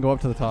 Yeah, we can go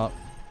up to the top.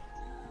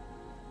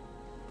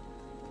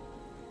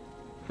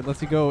 It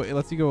lets you go. It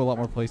lets you go a lot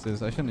more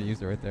places. I shouldn't have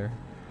used it right there.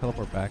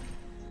 Teleport back.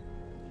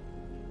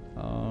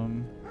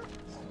 You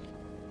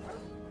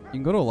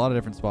can go to a lot of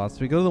different spots.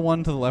 So we go to the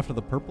one to the left of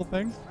the purple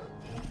thing.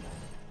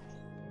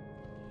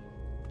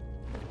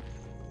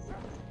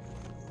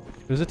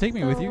 Does it take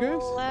me with you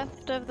guys?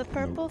 Left of the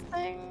purple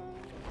thing?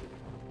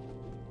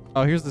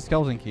 Oh, here's the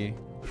skeleton key.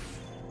 Do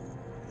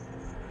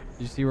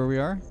you see where we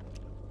are?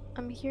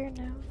 I'm here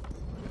now.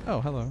 Oh,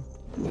 hello.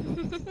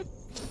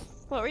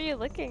 What were you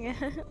looking at?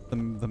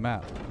 The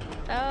map.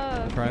 Oh.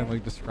 I'm trying to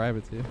like describe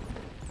it to you.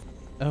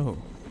 Oh,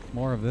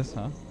 more of this,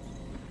 huh?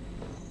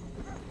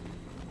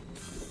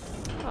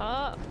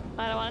 Oh,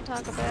 I don't want to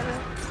talk about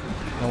it.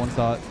 No one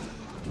saw it.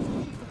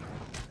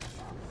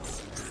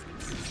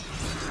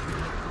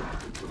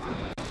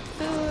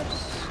 Food.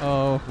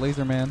 Oh,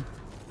 laser man.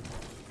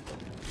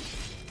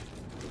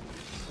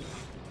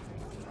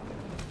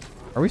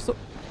 Are we still?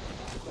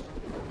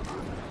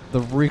 The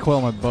recoil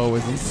on my bow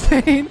is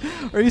insane.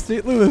 Are you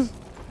seeing Lewis?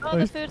 Oh,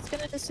 the food's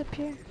gonna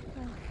disappear.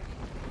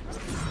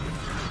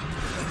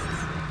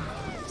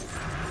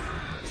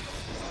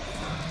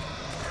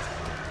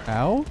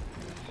 Ow?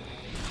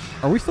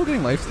 Are we still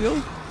getting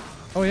lifesteal?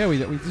 Oh yeah,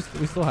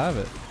 we still have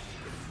it.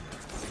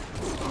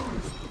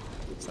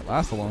 That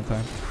lasts a long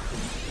time.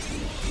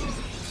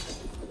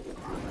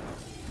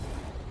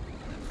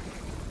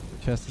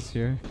 The chest is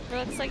here. It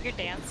looks like you're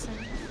dancing.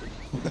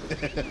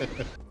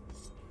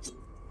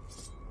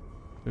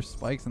 There's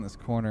spikes in this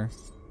corner.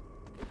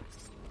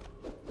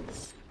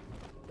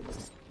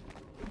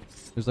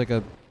 There's like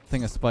a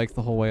thing of spikes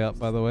the whole way up,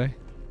 by the way.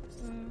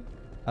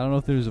 I don't know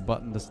if there's a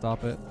button to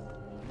stop it.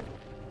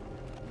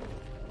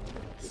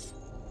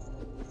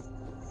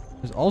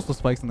 There's also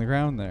spikes in the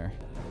ground there.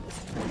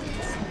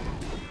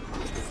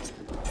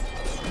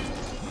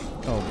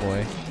 Oh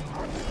boy.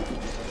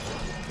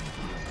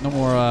 No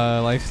more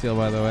lifesteal,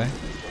 by the way.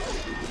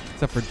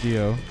 Except for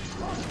Geo.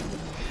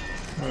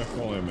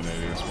 Only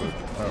Emanatius, but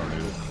I don't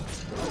need it.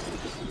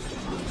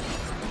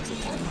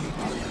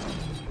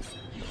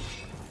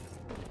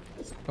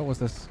 What was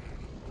this?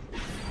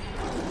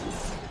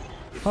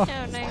 Huh.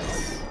 Oh,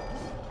 nice.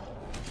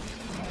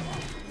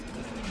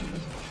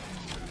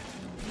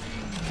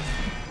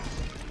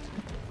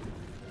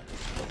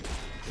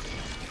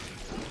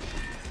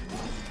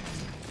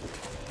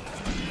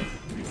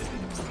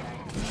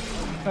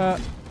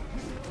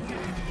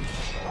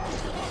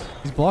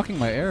 He's blocking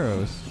my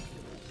arrows.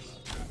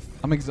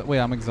 I'm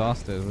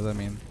exhausted. What does that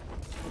mean?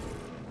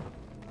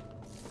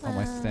 Oh,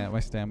 my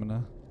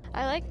stamina.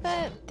 I like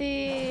that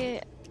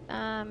the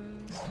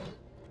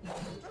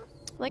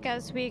like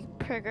as we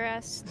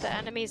progress, the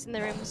enemies in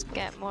the rooms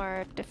get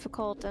more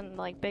difficult and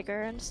like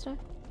bigger and stuff.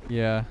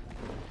 Yeah.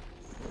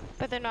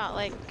 But they're not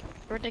like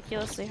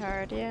ridiculously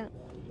hard yet.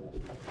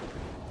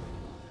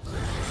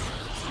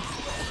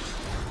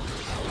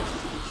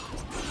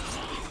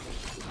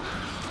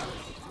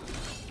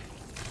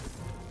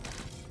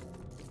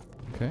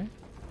 Okay.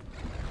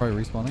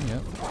 Probably respawning,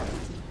 yep.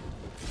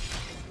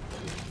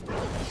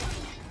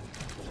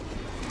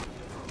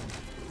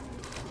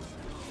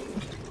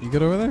 You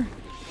good over there?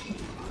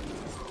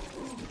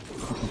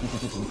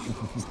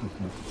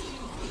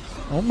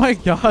 Oh my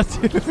god,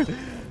 dude.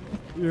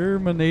 Your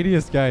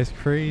Manadius guy is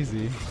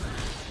crazy.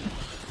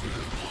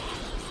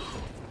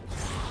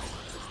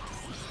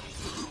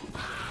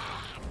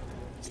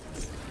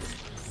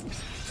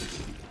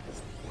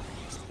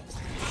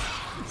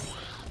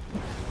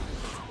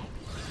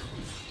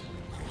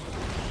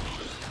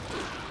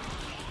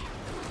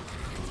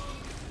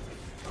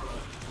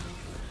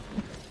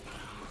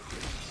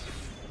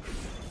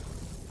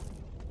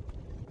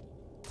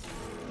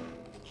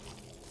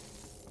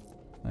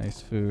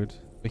 Nice food.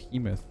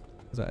 Behemoth.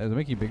 Does it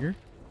make you bigger?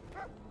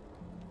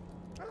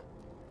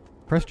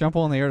 Press jump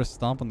while in the air to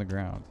stomp on the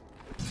ground.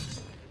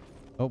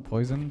 Oh,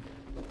 poison.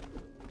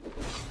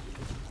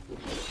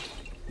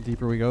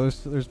 Deeper we go.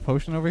 There's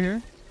potion over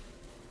here.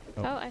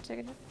 Oh, I took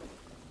it.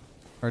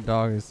 Our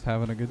dog is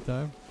having a good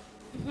time.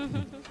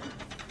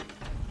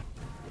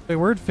 Wait,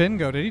 where'd Finn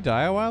go? Did he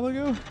die a while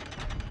ago?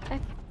 I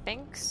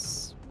think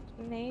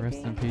maybe. Rest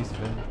in peace,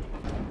 Finn.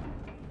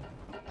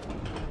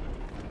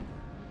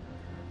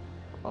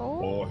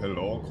 Oh,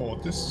 hello,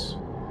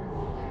 Cortis.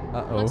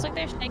 Uh-oh. Looks like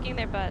they're shaking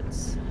their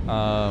butts.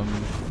 Um...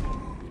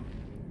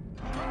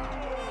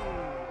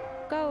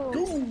 Go.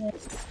 Go.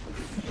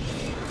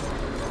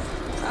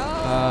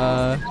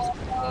 Oh,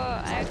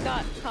 I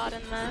got caught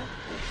in that.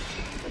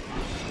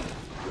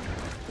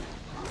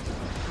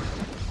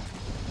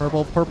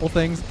 Purple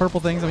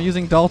things. I'm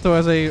using Dalto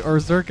as a, or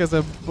Zerk as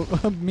a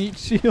meat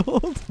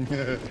shield.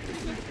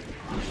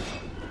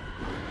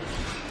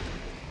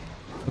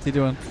 What's he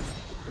doing?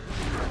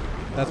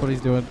 That's what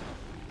he's doing.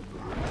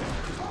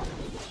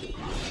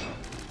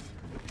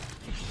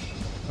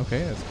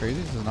 Okay, that's crazy.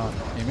 This is not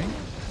aiming.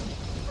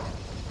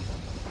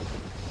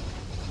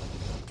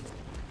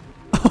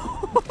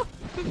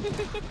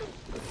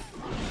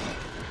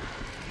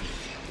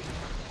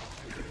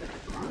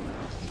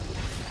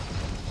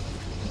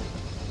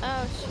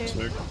 Oh shoot.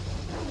 Sick.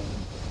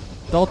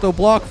 Dalto,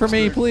 block for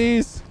me,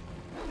 please.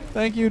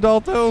 Thank you,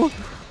 Dalto.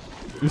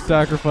 Your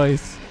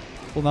sacrifice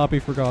will not be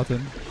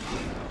forgotten.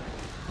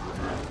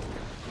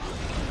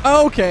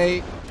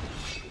 Okay.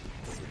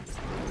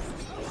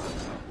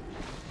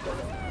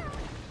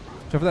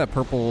 Except for that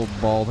purple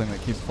ball thing that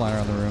keeps flying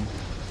around the room.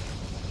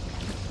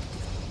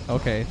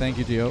 Okay, thank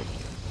you, Gio.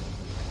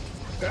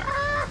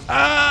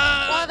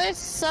 Wow, there's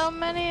so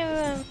many of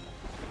them.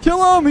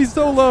 Kill him! He's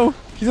so low.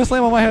 He's gonna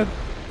slam on my head.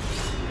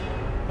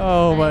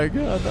 Oh my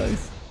god,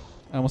 nice.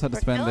 I almost had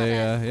to spend a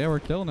yeah, we're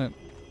killing it.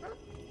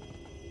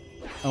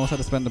 I almost had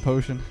to spend a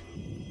potion.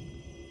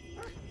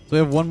 So we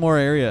have one more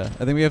area.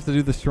 I think we have to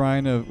do the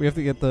shrine of, we have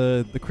to get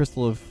the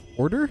crystal of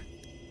order.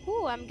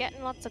 Ooh, I'm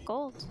getting lots of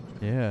gold.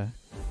 Yeah.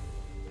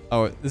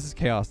 Oh, this is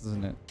chaos,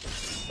 isn't it?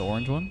 The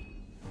orange one?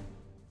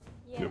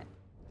 Yeah. Yep.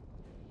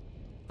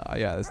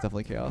 Yeah, that's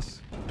definitely chaos.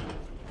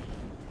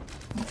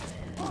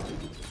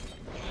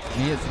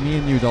 It's me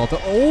and you, Dalton.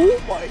 Oh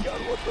my god,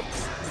 what the?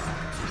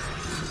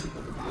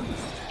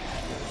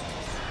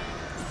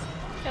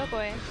 Oh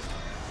boy.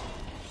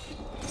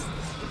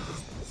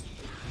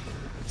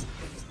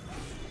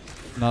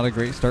 Not a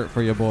great start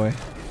for you, boy.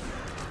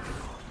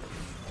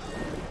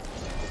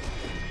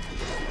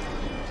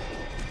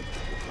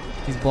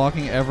 He's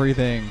blocking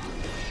everything.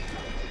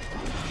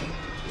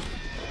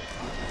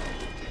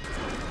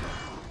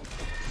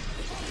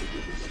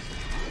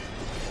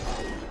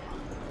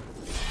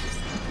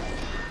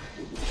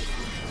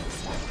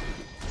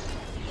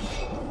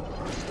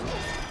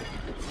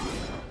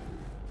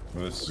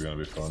 Well, this is gonna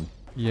be fun.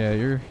 Yeah,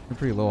 you're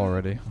pretty low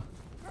already.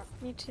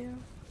 Me too.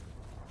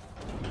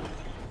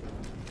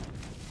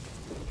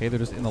 Okay, they're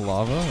just in the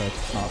lava.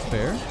 That's not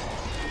fair.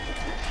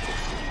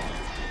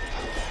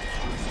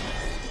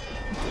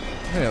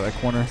 Oh, yeah, that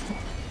corner.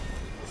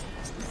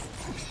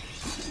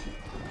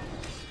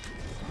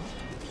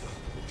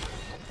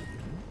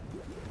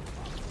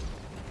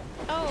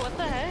 Oh, what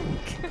the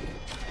heck?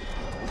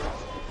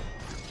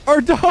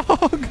 Our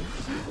dog!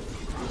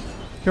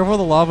 Careful of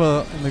the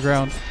lava in the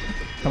ground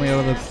coming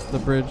out of the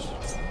bridge.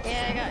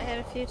 Yeah, I got hit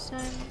a few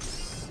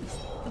times.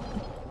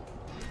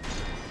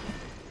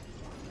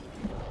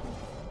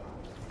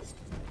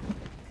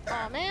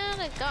 Oh man,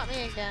 it got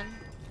me again.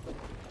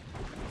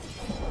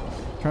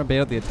 Trying to bait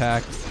out the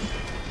attack.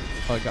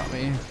 Oh, it got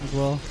me as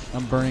well.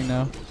 I'm burning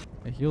now.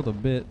 I healed a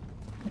bit.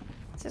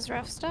 This is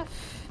rough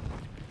stuff.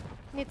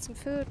 Need some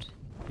food.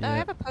 Oh, Yeah. I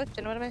have a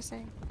potion. What am I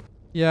saying?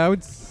 Yeah, I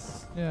would.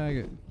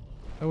 Yeah,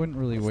 I wouldn't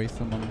really waste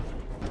them on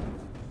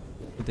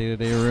the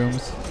day-to-day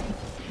rooms.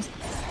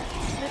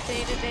 The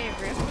day-to-day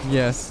room.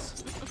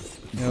 Yes.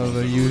 You know,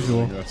 the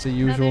usual. It's the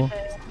usual.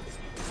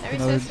 Are we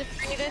Another- supposed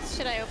to free this?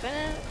 Should I open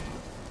it?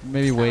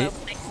 Maybe wait.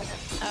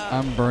 Oh.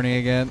 I'm burning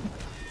again.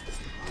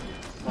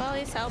 Well,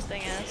 he's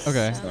helping us.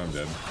 Okay. so- I'm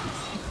dead.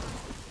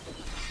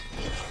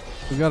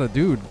 We got a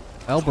dude.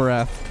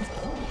 Elbarath.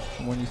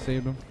 When you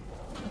saved him.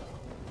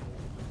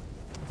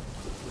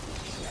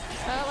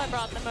 Oh, I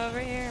brought them over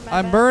here. My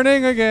I'm bad.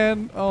 burning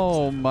again.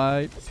 Oh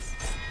my.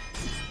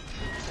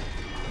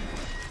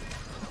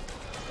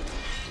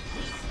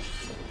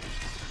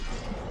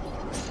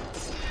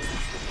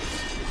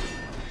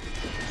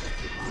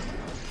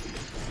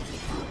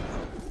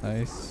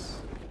 Nice.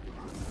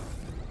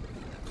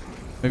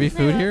 Maybe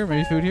food here?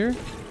 Maybe food here?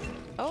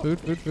 Oh,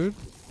 Food.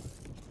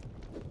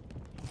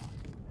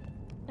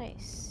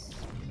 nice.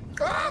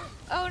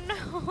 Oh no!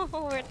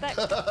 Where'd that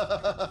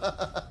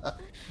go?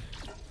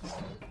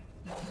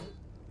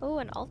 Oh,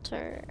 an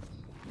altar.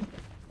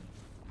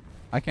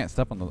 I can't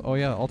step on the. Oh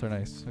yeah, altar,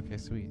 nice. Okay,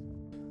 sweet.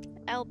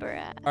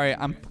 Elbarat. All right,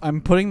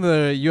 I'm putting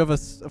the, you have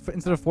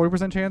instead of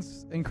 40%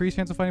 chance, increased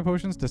chance of finding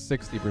potions to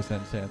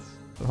 60% chance.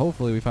 But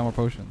hopefully we find more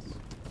potions.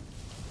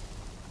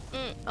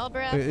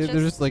 Elbarat. They're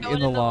just like in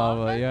going the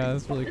lava. Yeah,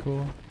 that's really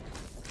cool.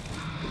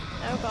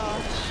 Oh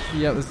gosh.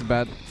 Yeah, this is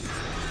bad.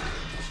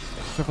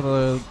 Except for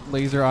the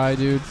laser eye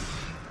dudes.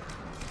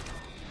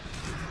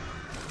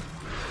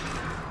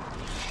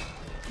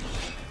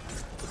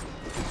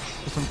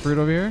 There's some fruit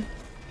over here.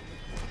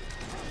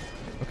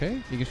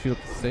 Okay, you can shoot up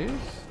the stairs.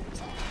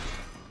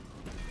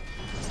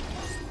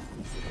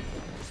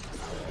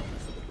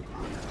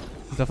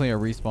 It's definitely a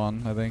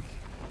respawn, I think.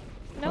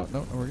 Nope. Oh,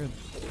 no, we're good.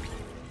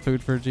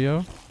 Food for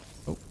Geo.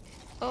 Oh,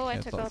 Oh, I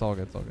yeah, took it's all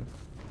good. It's all good.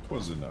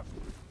 Was enough.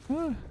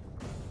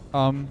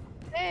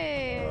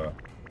 Hey.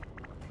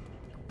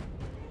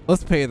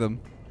 Let's pay them.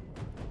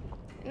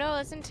 No,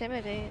 let's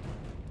intimidate.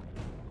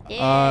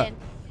 Uh,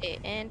 Yeah,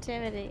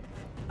 intimidate.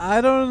 I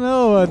don't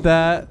know about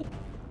that.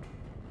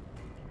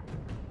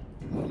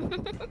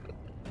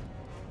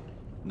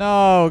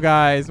 No,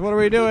 guys, what are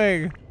we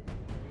doing?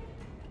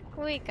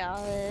 We got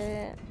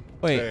it.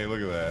 Wait. Hey,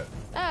 look at that.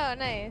 Oh,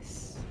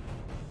 nice.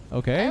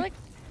 Okay.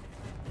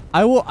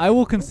 I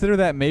will consider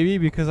that maybe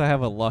because I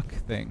have a luck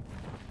thing.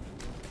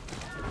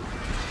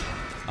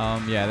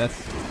 Yeah,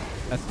 that's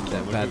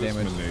Look bad at this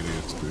damage.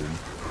 Manadius, dude.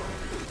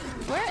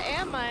 Where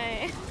am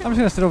I? I'm just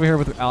gonna sit over here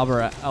with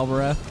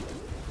Alvarez.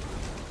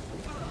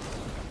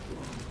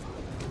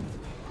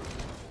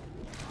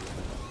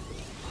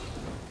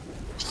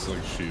 Just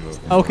like Shiva.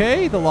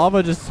 Okay, the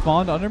lava just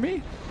spawned under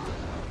me.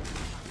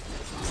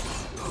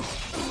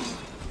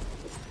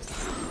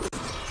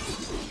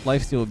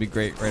 Lifesteal would be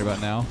great right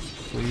about now,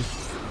 please.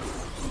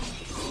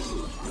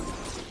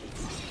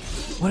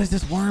 What is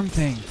this worm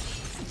thing?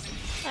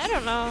 I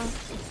don't know.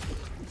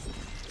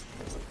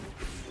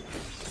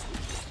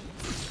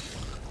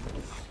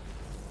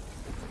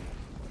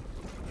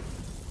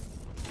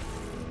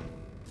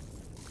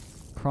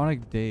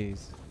 Chronic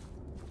days.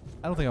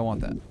 I don't think I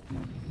want that.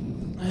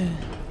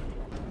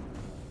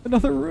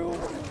 Another room.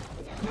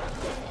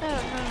 I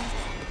don't know.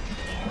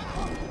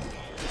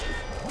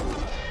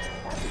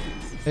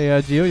 Hey,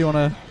 Gio, you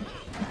wanna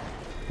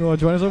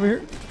join us over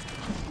here?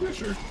 Yeah,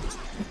 sure.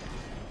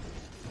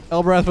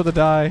 Elbrath with a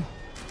die.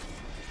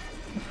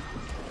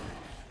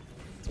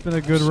 It's been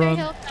a good Sure, run.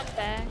 he'll come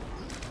back.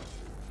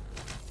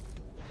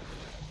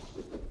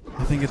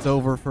 I think it's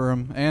over for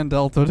him and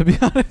Delta, to be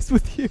honest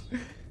with you.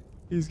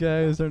 These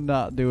guys are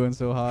not doing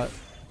so hot.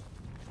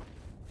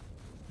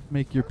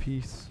 Make your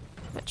peace.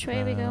 Which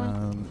way are we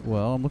going?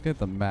 Well, I'm looking at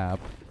the map.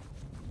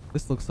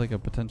 This looks like a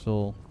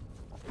potential...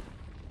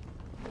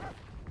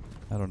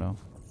 I don't know.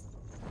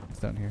 It's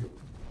down here.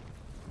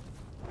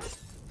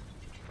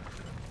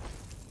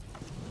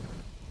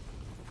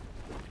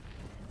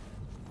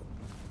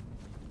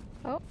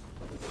 Oh.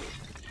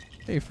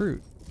 Hey,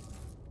 fruit.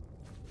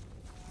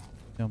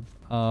 Yum.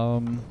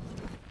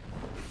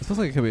 This looks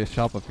like it could be a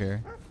shop up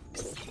here.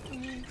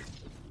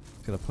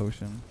 Get a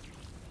potion.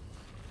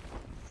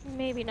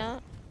 Maybe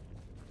not.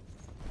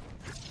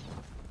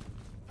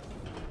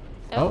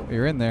 Oh,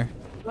 you're in there.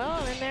 Well,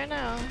 I'm in there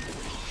now.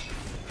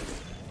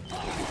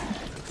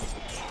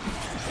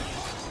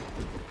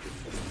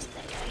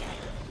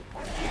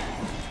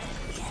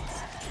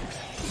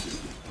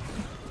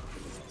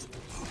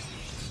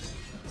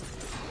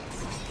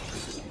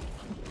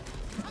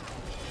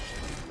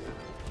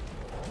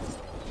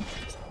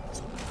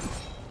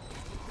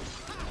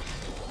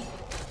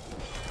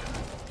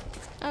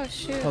 Oh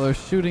shoot. Oh, they're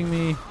shooting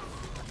me.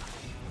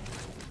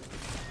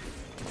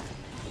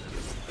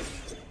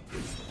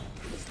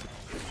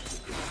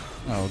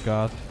 Oh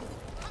god.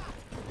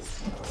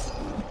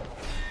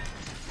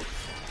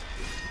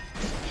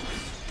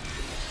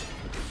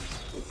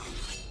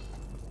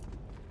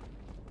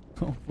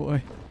 Oh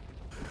boy.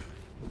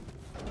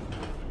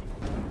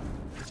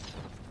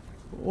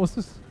 What's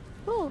this?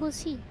 Oh, who's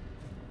he?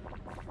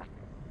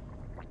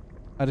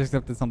 I just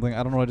accepted something.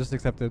 I don't know what I just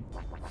accepted.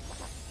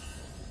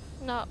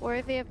 Not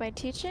worthy of my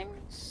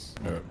teachings?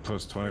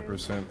 Plus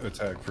 20%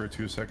 attack for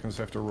 2 seconds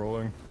after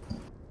rolling.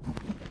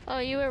 Oh,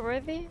 you were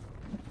worthy?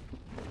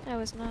 I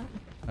was not.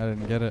 I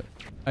didn't get it.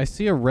 I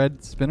see a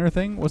red spinner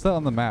thing. What's that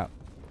on the map?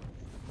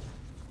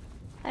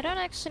 I don't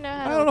actually know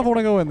how I to don't know if I want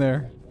to go in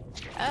there.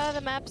 Oh,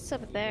 the map's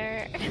up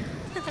there. I'm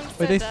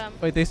so Wait, dumb.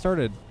 they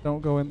started.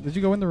 Don't go in. Did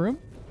you go in the room?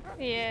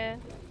 Yeah.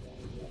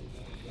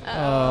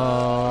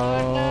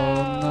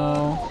 Oh,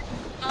 no.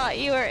 Oh,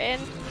 you were in.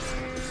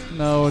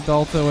 No,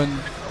 Dalto and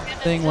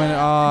thing went. Oh,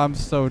 I'm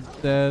so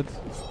dead.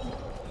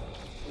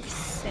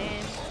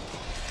 Same.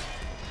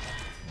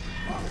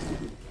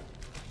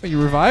 Wait,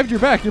 you revived? You're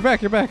back. You're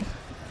back. You're back.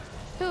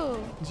 Who?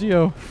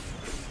 Geo.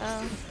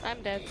 Oh,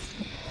 I'm dead.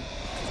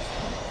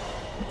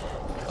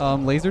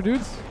 Laser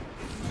dudes?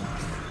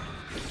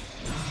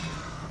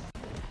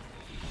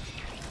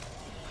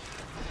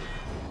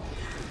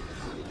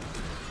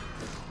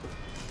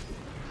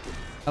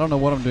 I don't know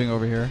what I'm doing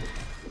over here.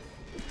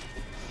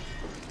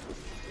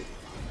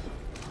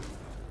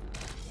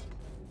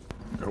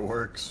 It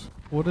works.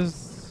 What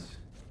is...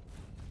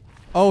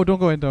 Oh, don't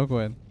go in. Don't go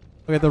in.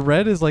 Okay, the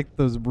red is like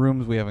those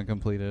rooms we haven't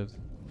completed.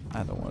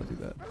 I don't want to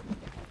do that.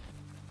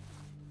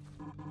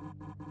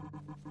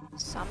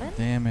 Summon?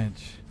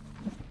 Damage.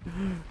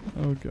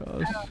 Oh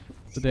gosh.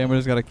 The damage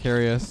has got to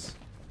carry us.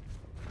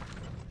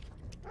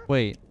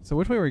 Wait, so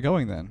which way are we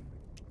going then?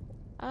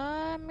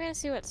 I'm gonna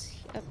see what's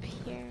up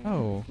here.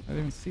 Oh, I didn't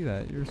even see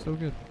that. You're so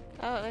good.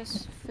 Oh,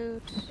 there's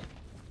food.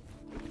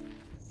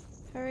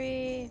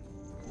 Hurry.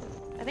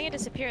 I think it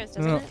disappears,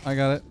 doesn't No, it? I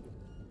got it.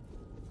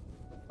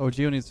 Oh,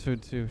 Geo needs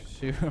food too.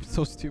 Shoot, I'm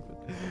so stupid.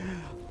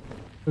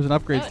 There's an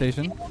upgrade Oh,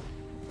 station.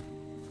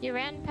 You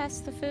ran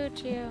past the food,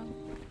 Gio.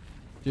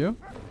 Geo?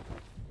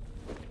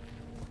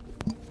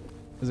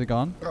 Is it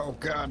gone? Oh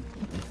god.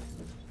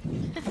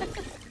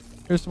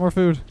 Here's some more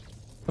food.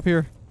 Up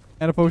here.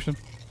 And a potion.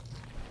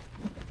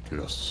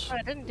 Yes. Oh,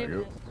 I didn't do There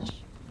you much.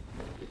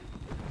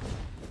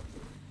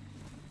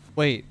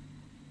 Wait.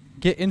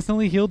 Get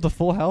instantly healed to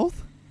full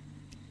health?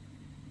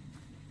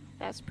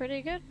 That's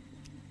pretty good.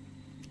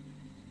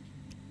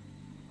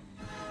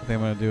 I think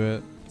I'm gonna do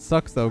it.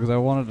 Sucks though, because I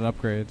wanted an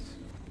upgrade.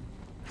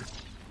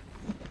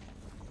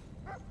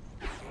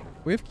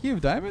 We have Key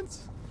of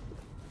Diamonds?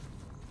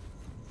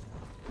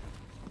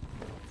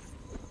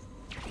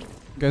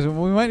 Guys,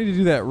 we might need to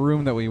do that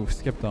room that we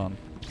skipped on.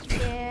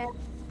 Yeah.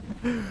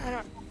 I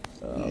don't.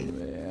 Oh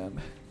man.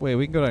 Wait,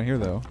 we can go down here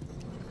though.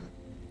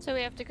 So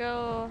we have to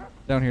go.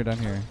 Down here, down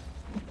here.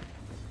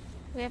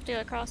 We have to go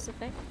across the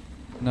thing.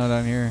 No,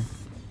 down here.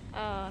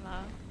 Oh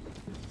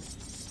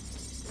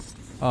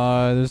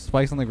no. There's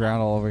spikes on the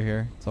ground all over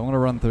here. So I'm gonna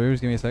run through.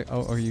 Just give me a sec.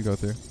 Oh, you go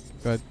through.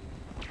 Go ahead.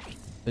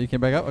 Oh, you came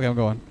back up? Okay, I'm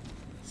going.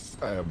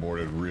 I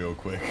aborted real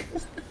quick.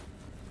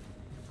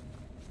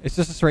 It's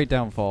just a straight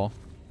downfall.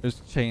 There's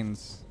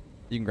chains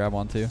you can grab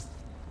onto.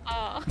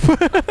 Oh.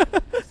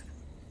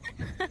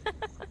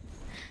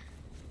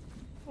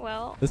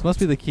 Well, This must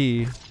be the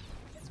key.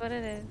 that's what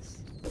it is.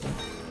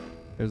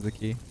 There's the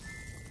key.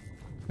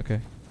 Okay.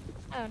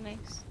 Oh,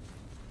 nice.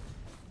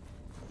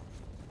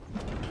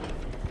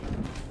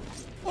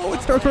 Oh,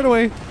 it starts right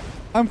away.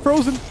 I'm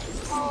frozen.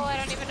 Oh, I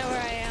don't even know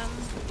where I am.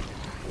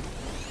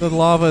 The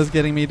lava is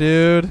getting me,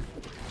 dude.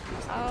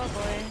 Oh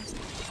boy.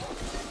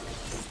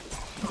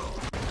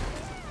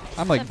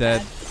 I'm like Not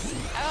dead. bad.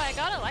 Oh, I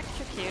got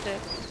electrocuted.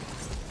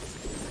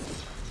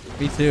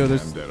 Me too. I'm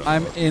dead on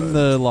I'm both in sides.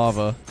 the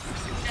lava.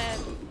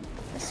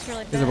 It's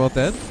really bad. Is it both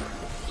dead?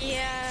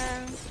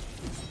 Yeah.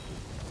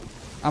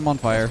 I'm on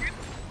fire.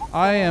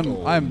 I'm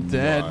Oh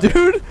dead, my.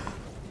 dude.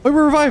 Wait,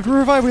 we're revived. We're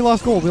revived. We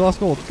lost gold. We lost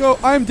gold. Go.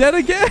 I'm dead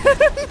again.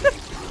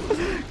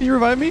 Can you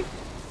revive me?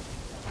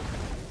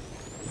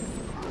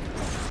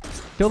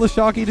 Kill the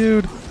shocky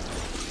dude.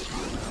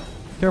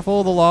 Careful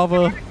of the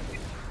lava.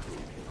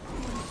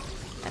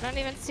 I don't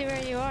even see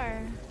where you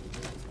are.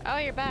 Oh,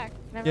 you're back.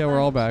 Never Yeah, we're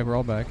mind. all back. We're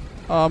all back.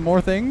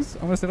 More things.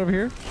 I'm gonna sit over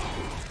here.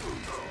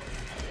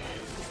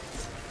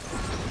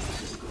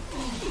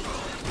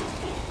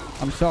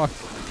 I'm shocked.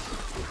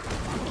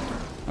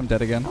 I'm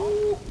dead again.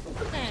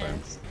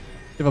 Nice.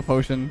 Give a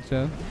potion,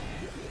 Chad.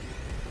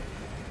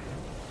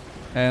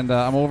 And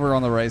I'm over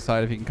on the right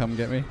side if you can come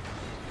get me.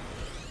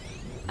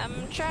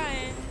 I'm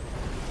trying.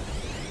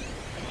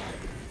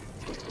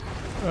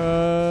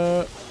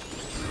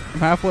 I'm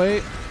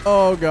halfway.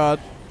 Oh god.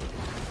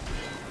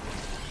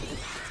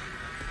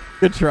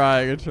 Good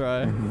try, good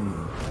try.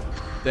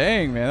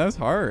 Dang, man, that was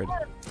hard.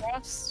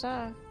 Rough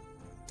stuff.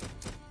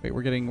 Wait,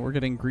 we're getting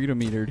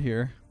greedometered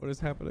here. What is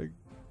happening?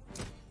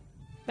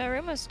 That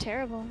room was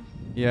terrible.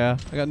 Yeah,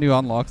 I got new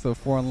unlocks though,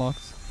 4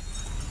 unlocks.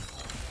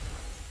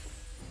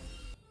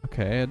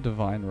 Okay, a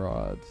divine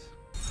rod.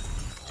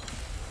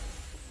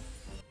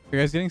 You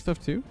guys getting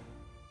stuff too?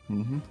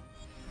 Mm-hmm.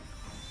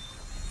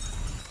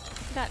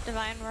 Got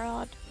divine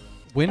rod.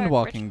 Wind Dark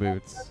walking ritual.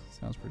 boots.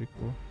 Sounds pretty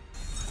cool.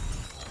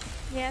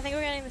 Yeah, I think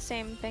we're getting the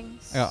same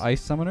things. I got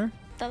ice summoner.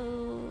 The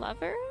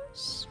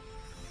lovers?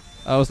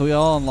 Oh, so we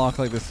all unlock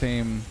like the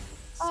same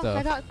Oh, I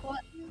stuff. got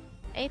glutton.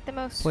 Ate the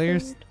most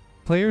Players food.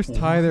 Players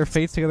tie their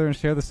fates together and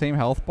share the same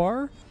health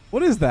bar?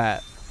 What is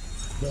that?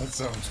 That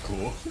sounds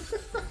cool.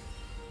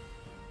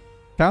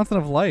 Fountain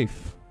of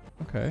life.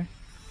 Okay.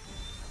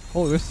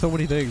 Holy, there's so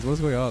many things. What's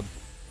going on?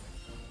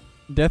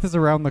 Death is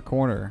around the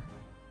corner.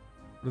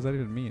 What does that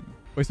even mean?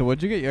 Wait, so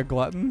what'd you get? You a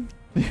glutton?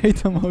 You ate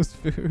the most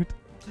food.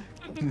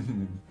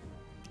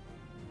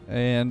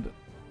 And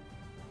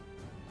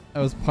I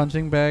was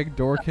punching bag,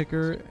 door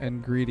kicker,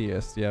 and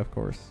greediest. Yeah, of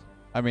course.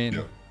 I mean,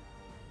 Yep.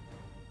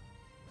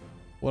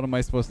 what am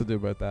I supposed to do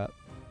about that?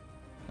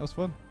 That was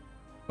fun.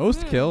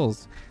 Most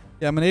kills.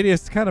 Yeah,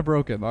 Manadius is kind of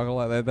broken. Not gonna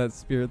lie, that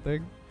spirit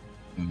thing.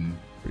 Mm-hmm.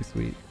 Pretty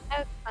sweet. That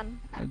was fun.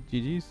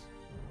 GG's.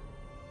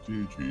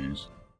 GG's.